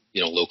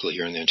 locally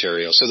here in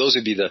Ontario. So those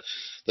would be the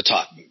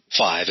top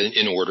five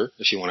in order,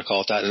 if you want to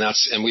call it that.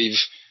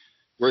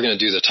 We're going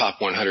to do the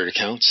top 100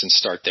 accounts and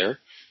start there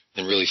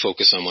and really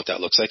focus on what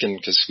that looks like. And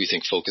because we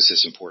think focus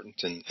is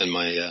important, and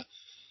my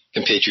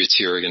compatriots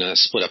here are going to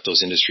split up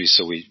those industries.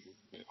 So we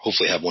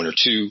hopefully have one or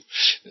two,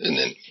 and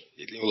then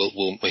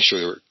we'll make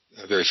sure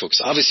we're very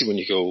focused. Obviously, when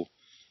you go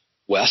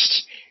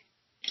west,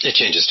 it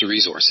changes to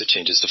resource, it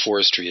changes to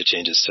forestry, it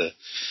changes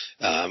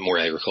to more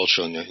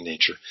agricultural in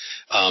nature.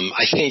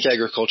 I think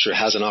agriculture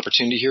has an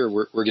opportunity here.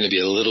 We're going to be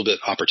a little bit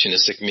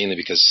opportunistic, mainly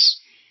because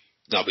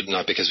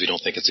not because we don't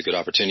think it's a good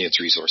opportunity.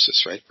 It's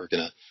resources, right? We're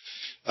going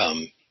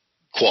to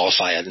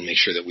qualify it and make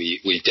sure that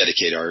we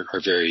dedicate our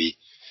very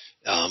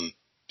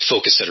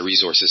focused set of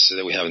resources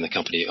that we have in the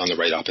company on the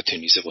right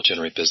opportunities that will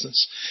generate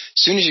business.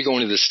 As soon as you go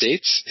into the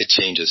States, it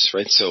changes,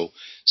 right? So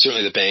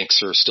certainly the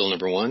banks are still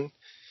number one,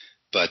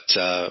 but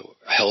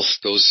health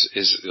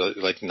is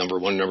like number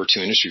one, number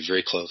two industry,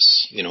 very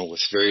close,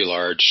 with very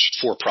large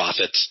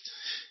for-profit,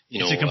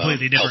 it's a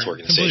completely health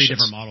organizations. Completely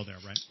different model there,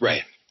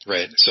 right?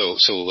 Right. So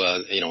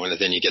and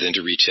then you get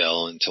into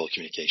retail and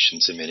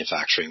telecommunications and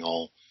manufacturing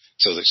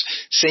so there's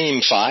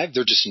same five,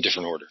 they're just in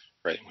different order,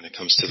 right? When it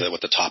comes to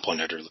what the top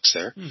 100 looks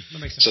there. That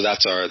makes sense. So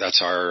that's our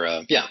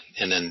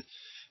and then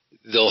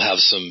they'll have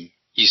some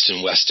east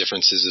and west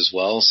differences as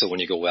well. So when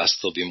you go west,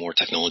 there'll be more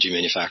technology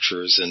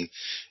manufacturers, and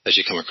as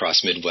you come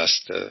across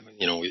Midwest,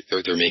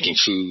 they're making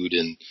food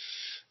and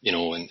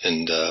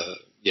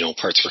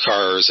parts for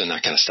cars and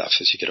that kind of stuff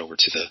as you get over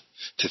to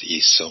the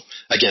east. So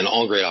again,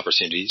 all great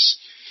opportunities.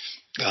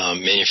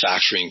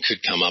 Manufacturing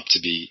could come up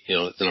to be,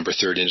 the number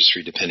third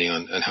industry depending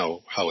on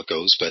how it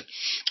goes, but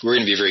we're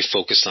going to be very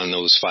focused on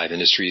those five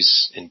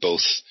industries in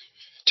both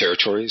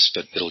territories,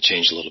 but it'll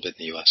change a little bit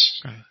in the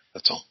U.S. Right.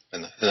 That's all.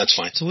 And that's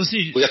fine. So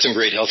we got some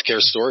great healthcare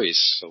stories.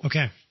 So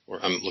okay.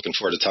 I'm looking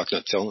forward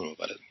to telling them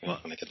about it.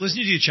 Well,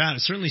 listening to you chat,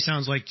 it certainly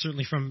sounds like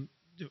from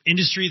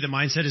industry, the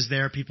mindset is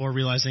there. People are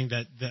realizing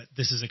that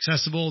this is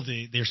accessible.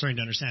 They're starting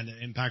to understand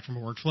the impact from a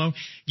workflow.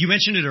 You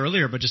mentioned it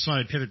earlier, but just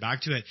wanted to pivot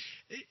back to it.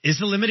 Is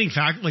the limiting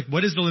factor,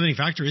 what is the limiting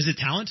factor? Is it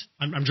talent?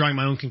 I'm drawing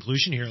my own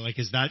conclusion here. Like,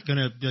 is that going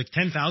to be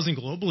 10,000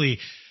 globally?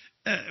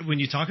 When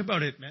you talk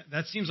about it,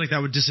 that seems like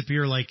that would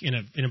disappear like in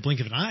a blink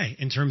of an eye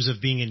in terms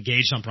of being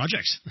engaged on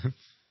projects.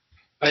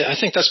 I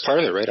think that's part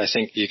of it, right? I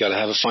think you got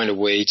to find a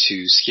way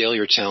to scale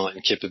your talent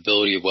and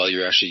capability while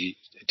you're actually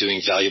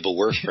doing valuable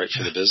work, right,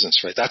 for the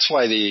business, right? That's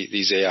why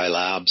these AI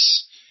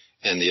labs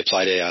and the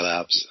applied AI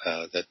labs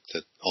that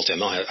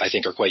AltaML I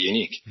think are quite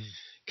unique,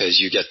 because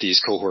you get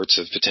these cohorts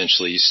of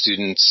potentially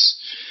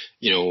students,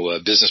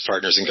 business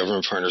partners and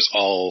government partners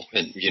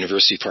and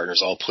university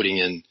partners all putting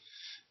in,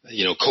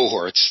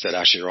 cohorts that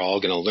actually are all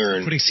going to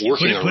learn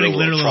working on real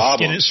world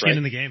problems, skin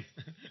in the game.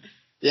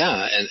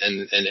 Yeah,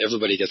 and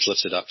everybody gets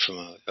lifted up from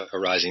a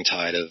rising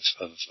tide of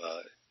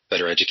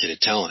better educated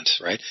talent,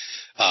 right?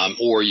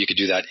 Or you could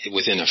do that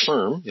within a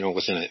firm,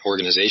 within an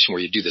organization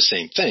where you do the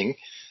same thing,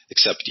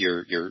 except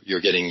you're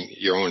getting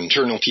your own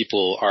internal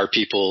people, our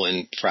people,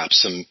 and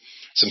perhaps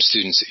some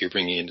students that you're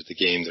bringing into the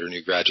game that are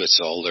new graduates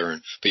that all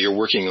learn. But you're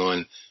working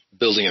on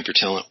building up your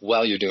talent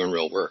while you're doing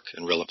real work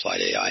and real applied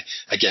AI.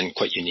 Again,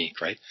 quite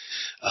unique, right?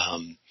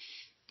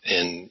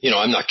 And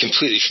I'm not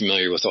completely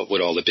familiar with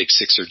what all the big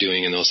six are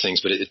doing and those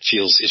things, but it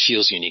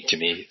feels unique to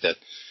me that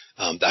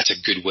that's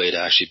a good way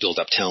to actually build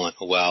up talent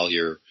while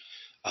you're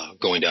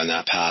going down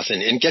that path,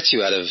 and gets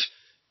you out of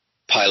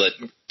pilot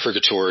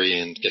purgatory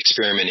and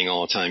experimenting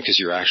all the time, because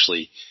you're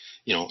actually,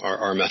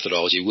 our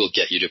methodology will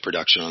get you to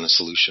production on a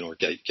solution, or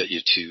get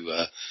you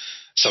to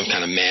some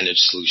kind of managed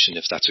solution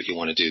if that's what you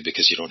want to do,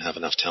 because you don't have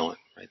enough talent,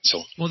 right?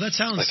 So, well, that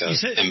sounds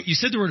like you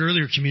said the word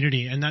earlier,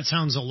 community, and that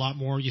sounds a lot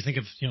more. You think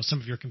of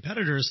some of your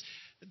competitors.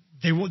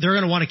 They're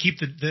going to want to keep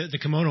the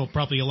kimono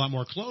probably a lot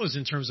more closed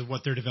in terms of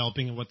what they're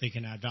developing and what they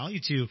can add value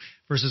to,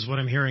 versus what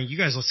I'm hearing. You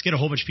guys, let's get a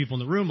whole bunch of people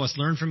in the room. Let's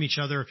learn from each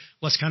other.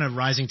 Let's kind of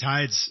rising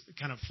tides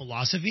kind of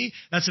philosophy.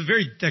 That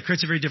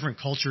creates a very different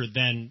culture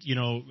than,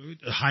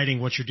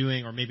 hiding what you're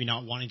doing, or maybe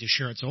not wanting to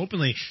share it so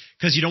openly,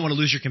 because you don't want to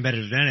lose your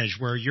competitive advantage,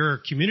 where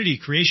your community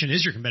creation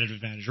is your competitive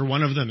advantage, or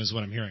one of them is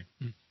what I'm hearing.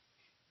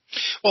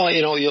 Well,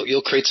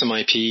 you'll create some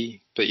IP,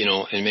 but,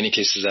 in many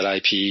cases that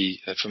IP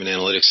from an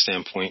analytics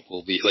standpoint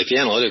will be, like, the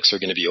analytics are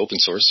going to be open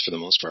source for the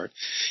most part.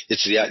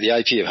 It's the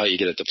IP of how you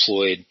get it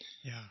deployed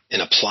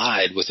and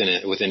applied within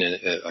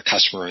a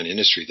customer and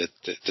industry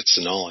that's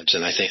the knowledge.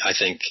 And I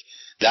think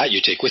that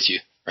you take with you,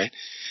 right?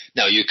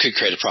 Now, you could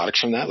create a product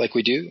from that, like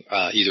we do,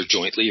 either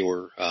jointly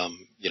or,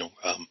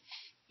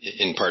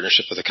 in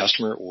partnership with a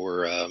customer,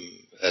 or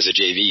as a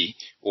JV,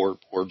 or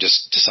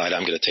just decide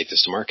I'm going to take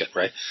this to market,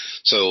 right?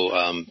 So,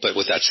 but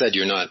with that said,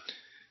 you're not,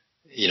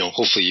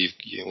 hopefully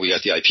we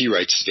got the IP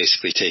rights to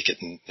basically take it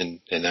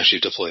and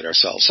actually deploy it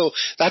ourselves. So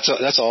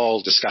that's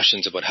all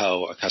discussions about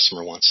how a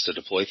customer wants to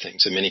deploy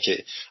things. In many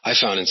cases, I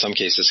found in some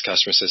cases,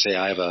 customer says, hey,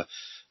 I have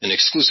an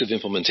exclusive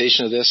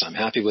implementation of this. I'm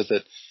happy with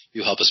it.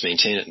 You help us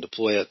maintain it and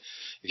deploy it.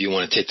 If you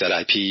want to take that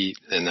IP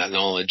and that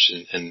knowledge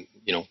and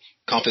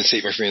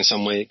compensate me for in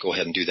some way, go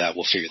ahead and do that.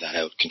 We'll figure that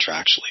out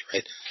contractually,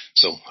 right?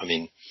 So, I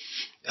mean,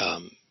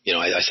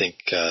 I think,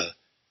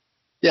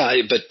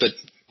 but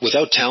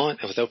without talent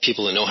and without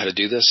people that know how to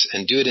do this,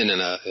 and do it in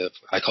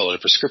I call it a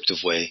prescriptive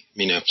way,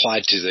 meaning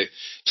applied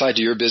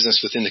to your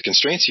business within the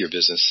constraints of your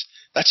business,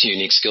 that's a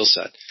unique skill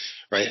set,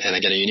 right? And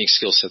again, a unique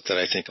skill set that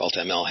I think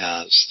AltaML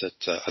has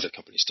that other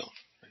companies don't.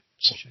 Right?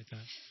 So. Appreciate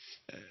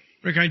that.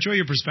 Rick, I enjoy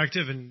your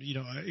perspective, and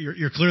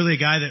you're clearly a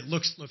guy that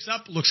looks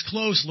up, looks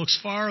close, looks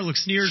far,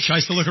 looks near,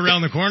 tries to look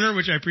around the corner,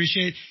 which I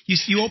appreciate.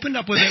 You opened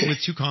up with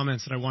two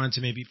comments that I wanted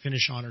to maybe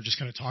finish on, or just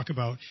kind of talk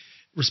about: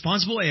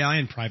 responsible AI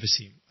and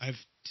privacy. I've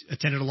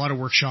attended a lot of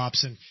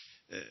workshops and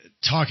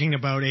talking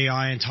about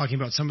AI and talking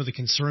about some of the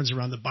concerns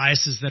around the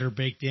biases that are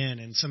baked in,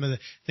 and some of the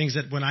things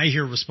that when I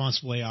hear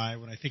responsible AI,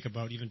 when I think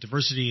about even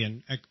diversity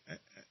and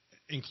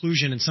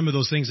inclusion and some of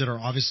those things that are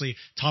obviously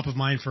top of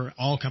mind for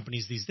all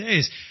companies these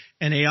days.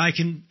 And AI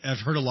I've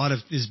heard a lot of,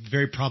 is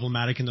very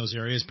problematic in those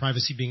areas,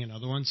 privacy being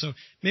another one. So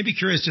maybe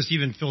curious, just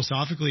even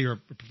philosophically or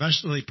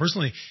professionally,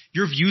 personally,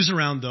 your views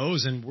around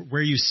those and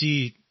where you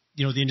see,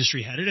 the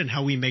industry headed, and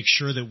how we make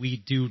sure that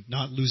we do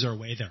not lose our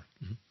way there.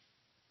 Mm-hmm.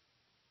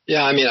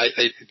 Yeah, I mean,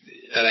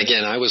 and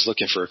again, I was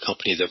looking for a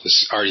company that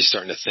was already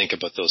starting to think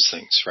about those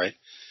things, right?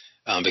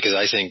 Because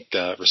I think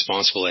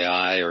responsible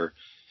AI, or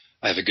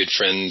I have a good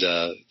friend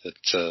that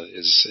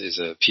is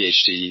a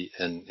PhD,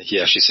 and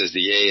he actually says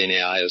the A in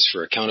AI is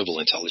for accountable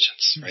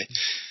intelligence, right?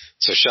 Mm-hmm.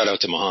 So shout out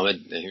to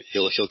Mohammed.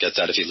 He'll get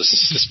that if he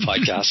listens to this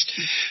podcast.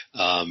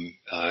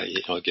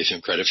 I'll give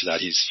him credit for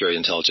that. He's a very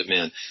intelligent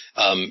man.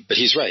 But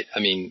he's right. I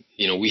mean,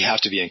 we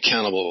have to be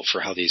accountable for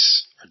how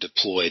these are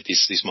deployed.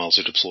 These models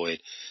are deployed,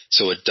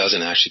 so it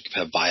doesn't actually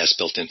have bias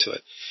built into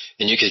it.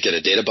 And you could get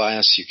a data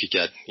bias. You could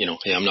get,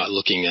 hey, I'm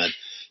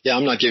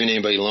not giving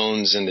anybody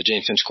loans in the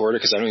Jane Finch corridor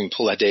because I don't even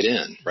pull that data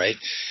in, right?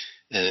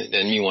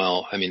 And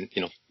meanwhile, I mean,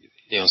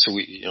 so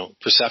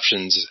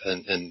perceptions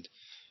and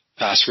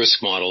past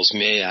risk models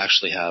may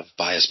actually have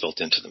bias built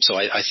into them. So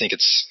I think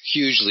it's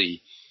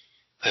hugely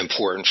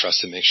important for us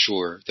to make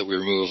sure that we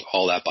remove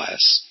all that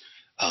bias,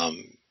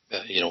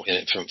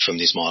 from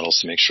these models,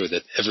 to make sure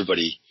that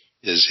everybody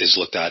is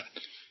looked at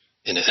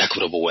in an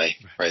equitable way,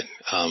 right?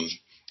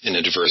 In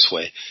a diverse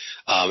way.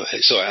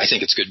 So I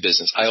think it's good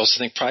business. I also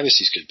think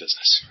privacy is good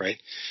business, right?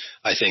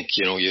 I think,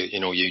 you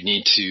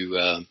need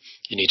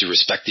to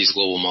respect these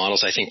global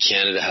models. I think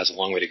Canada has a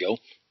long way to go.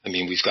 I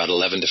mean, we've got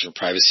 11 different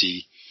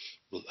privacy.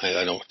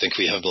 I don't think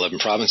we have 11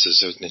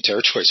 provinces and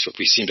territories, but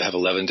we seem to have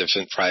 11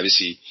 different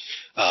privacy,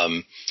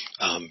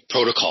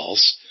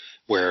 protocols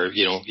where,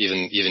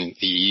 even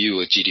the EU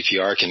with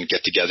GDPR can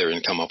get together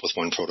and come up with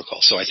one protocol.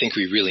 So I think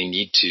we really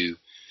need to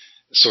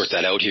sort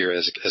that out here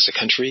as a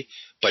country,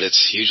 but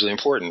it's hugely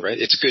important, right?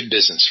 It's good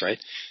business, right?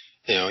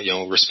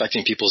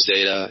 Respecting people's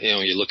data.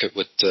 You look at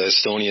what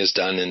Estonia has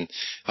done and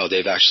how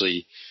they've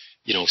actually,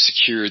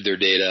 secured their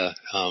data,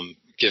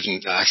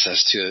 given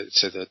access to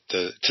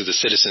the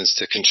citizens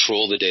to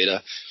control the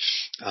data.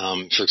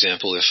 For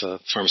example, if a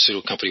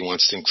pharmaceutical company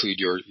wants to include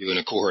you in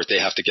a cohort, they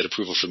have to get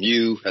approval from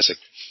you as a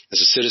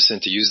citizen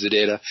to use the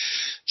data.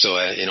 So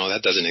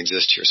that doesn't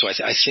exist here. So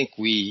I think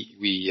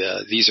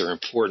these are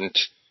important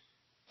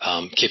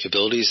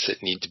capabilities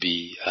that need to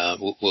be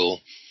will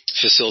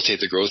facilitate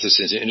the growth of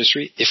this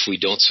industry. If we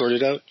don't sort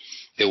it out,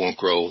 it won't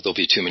grow. There'll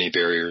be too many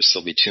barriers.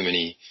 There'll be too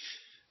many.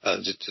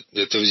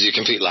 There's a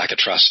complete lack of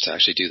trust to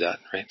actually do that,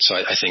 right? So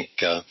I think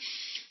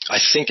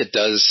it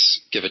does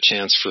give a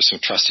chance for some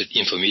trusted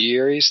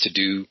intermediaries to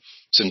do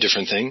some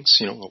different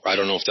things. I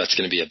don't know if that's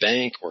going to be a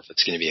bank or if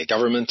it's going to be a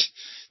government.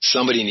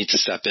 Somebody needs to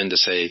step in to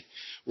say,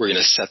 we're going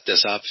to set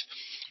this up.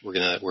 We're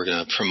going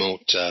to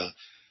promote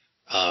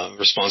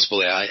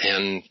responsible AI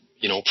and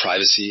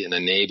privacy and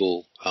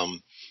enable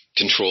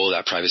control of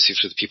that privacy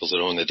for the people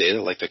that own the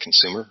data, like the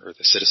consumer or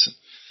the citizen.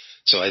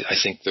 So I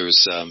think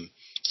there's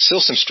still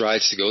some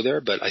strides to go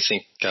there, but I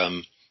think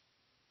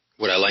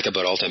what I like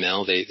about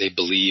AltaML, they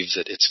believe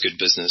that it's good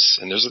business,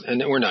 and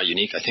we're not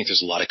unique. I think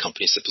there's a lot of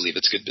companies that believe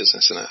it's good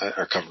business, and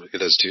our company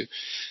does too.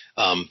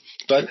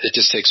 But it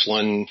just takes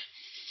one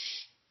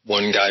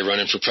guy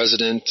running for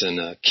president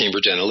and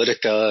Cambridge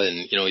Analytica,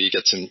 and you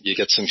get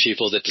some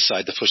people that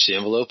decide to push the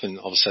envelope, and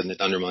all of a sudden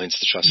it undermines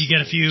the trust. You get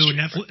a few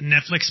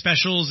Netflix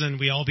specials, and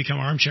we all become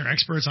armchair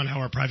experts on how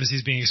our privacy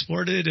is being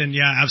exploited. And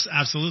yeah,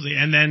 absolutely.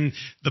 And then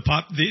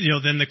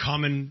then the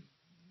common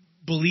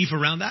belief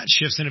around that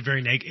shifts in a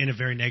very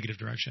negative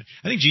direction.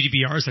 I think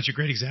GDPR is such a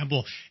great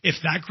example. If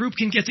that group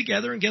can get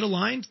together and get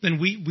aligned, then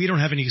we don't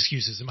have any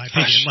excuses, in my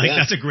opinion.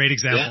 That's a great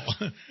example.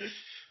 Yeah.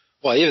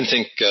 Well, I even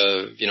think,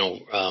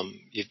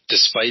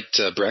 despite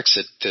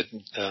Brexit, that,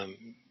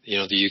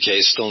 the UK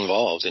is still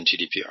involved in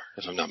GDPR,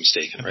 if I'm not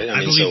mistaken, right? I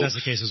believe that's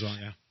the case as well,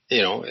 yeah.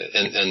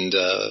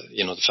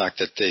 The fact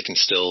that they can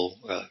still,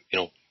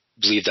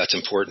 believe that's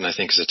important, I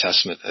think is a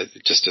testament of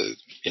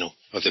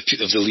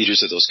the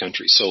leaders of those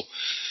countries. So,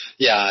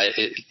 yeah,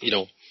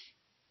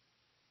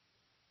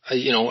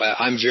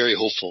 I'm very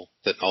hopeful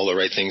that all the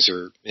right things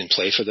are in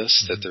play for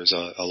this, that there's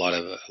a lot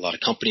of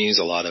companies,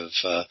 a lot of,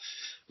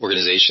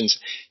 organizations,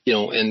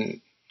 I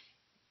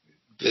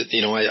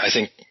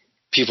think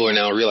people are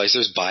now realize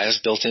there's bias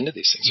built into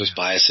these things. There's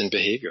bias in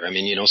behavior.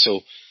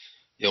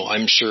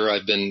 I'm sure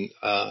I've been,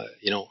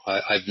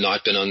 I've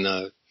not been on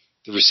the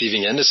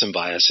receiving end of some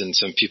bias, and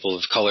some people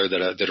of color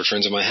that are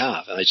friends of mine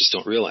have, and I just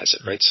don't realize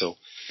it, right? So,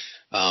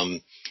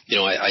 I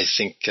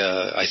think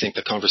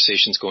the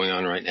conversations going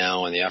on right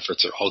now and the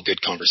efforts are all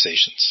good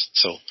conversations.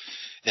 So,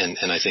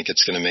 and I think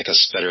it's going to make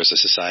us better as a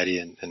society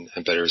and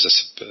better as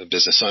a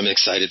business. So I'm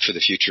excited for the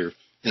future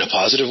in a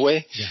positive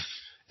way. Yeah.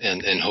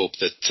 And hope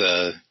that,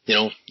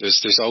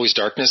 there's always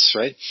darkness,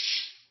 right?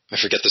 I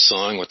forget the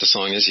song, what the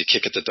song is. You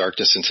kick at the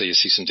darkness until you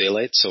see some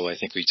daylight. So I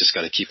think we just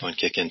got to keep on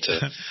kicking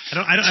to.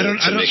 I don't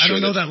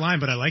know that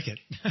line, but I like it.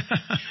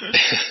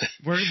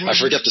 I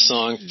forget the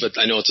song, but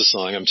I know it's a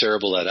song. I'm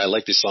terrible at it. I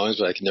like these songs,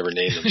 but I can never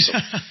name them. So,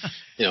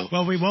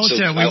 Well, we won't. So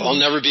I'll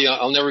never be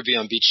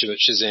on Beat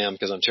Shazam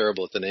because I'm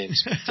terrible at the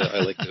names. But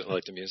I like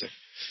the music.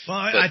 Well,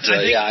 I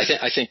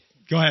think.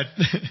 Go ahead.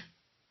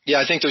 Yeah,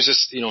 I think there's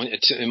just,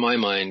 in my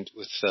mind,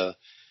 with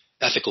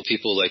ethical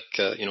people like,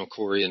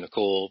 Corey and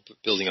Nicole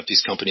building up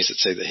these companies that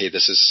say that, hey,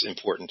 this is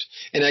important.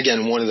 And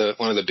again, one of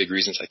the big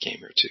reasons I came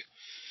here too.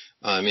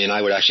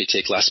 I would actually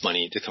take less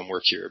money to come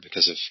work here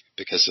because of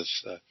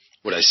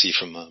what I see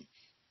from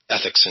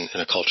ethics and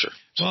a culture.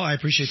 Well, I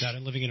appreciate that.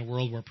 And living in a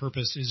world where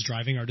purpose is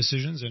driving our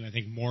decisions, and I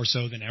think more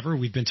so than ever,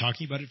 we've been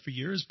talking about it for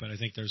years, but I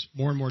think there's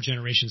more and more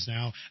generations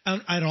now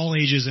at all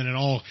ages and at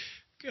all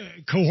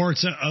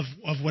cohorts of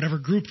whatever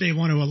group they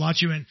want to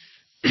allot you in,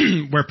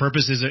 where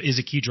purpose is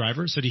a key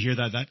driver. So to hear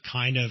that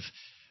kind of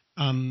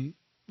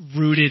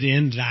rooted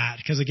in that,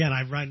 because again,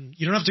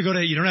 you don't have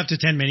to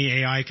attend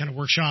many AI kind of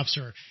workshops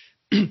or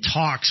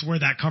talks where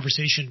that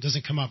conversation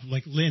doesn't come up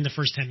like in the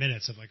first 10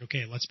 minutes of like,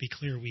 okay, let's be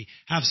clear, we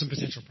have some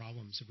potential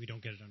problems if we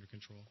don't get it under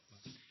control.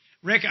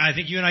 Rick, I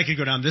think you and I could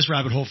go down this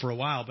rabbit hole for a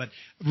while, but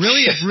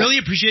really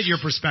appreciate your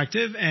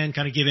perspective and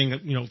kind of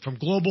giving, from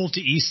global to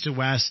east to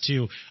west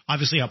to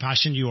obviously how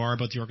passionate you are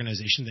about the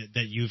organization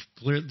that you've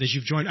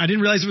joined. I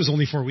didn't realize it was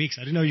only 4 weeks.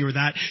 I didn't know you were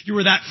that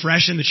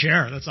fresh in the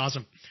chair. That's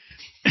awesome.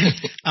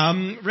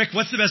 Rick,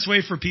 what's the best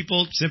way for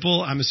people?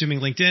 Simple. I'm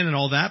assuming LinkedIn and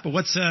all that, but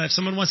if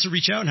someone wants to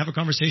reach out and have a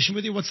conversation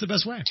with you, what's the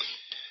best way?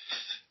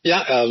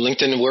 Yeah,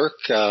 LinkedIn work.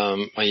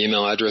 My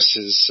email address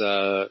is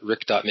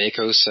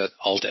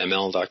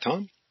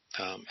rick.makos@altaml.com.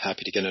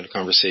 Happy to get in a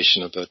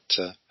conversation about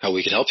how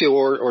we can help you,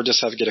 or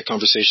just get a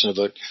conversation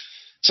about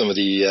some of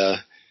the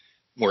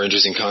more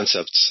interesting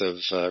concepts of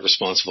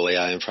responsible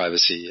AI and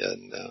privacy,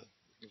 and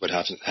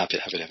happy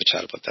to have a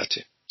chat about that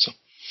too. So,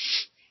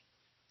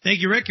 thank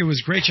you, Rick. It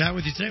was great chatting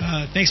with you today.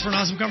 Thanks for an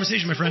awesome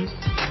conversation, my friend.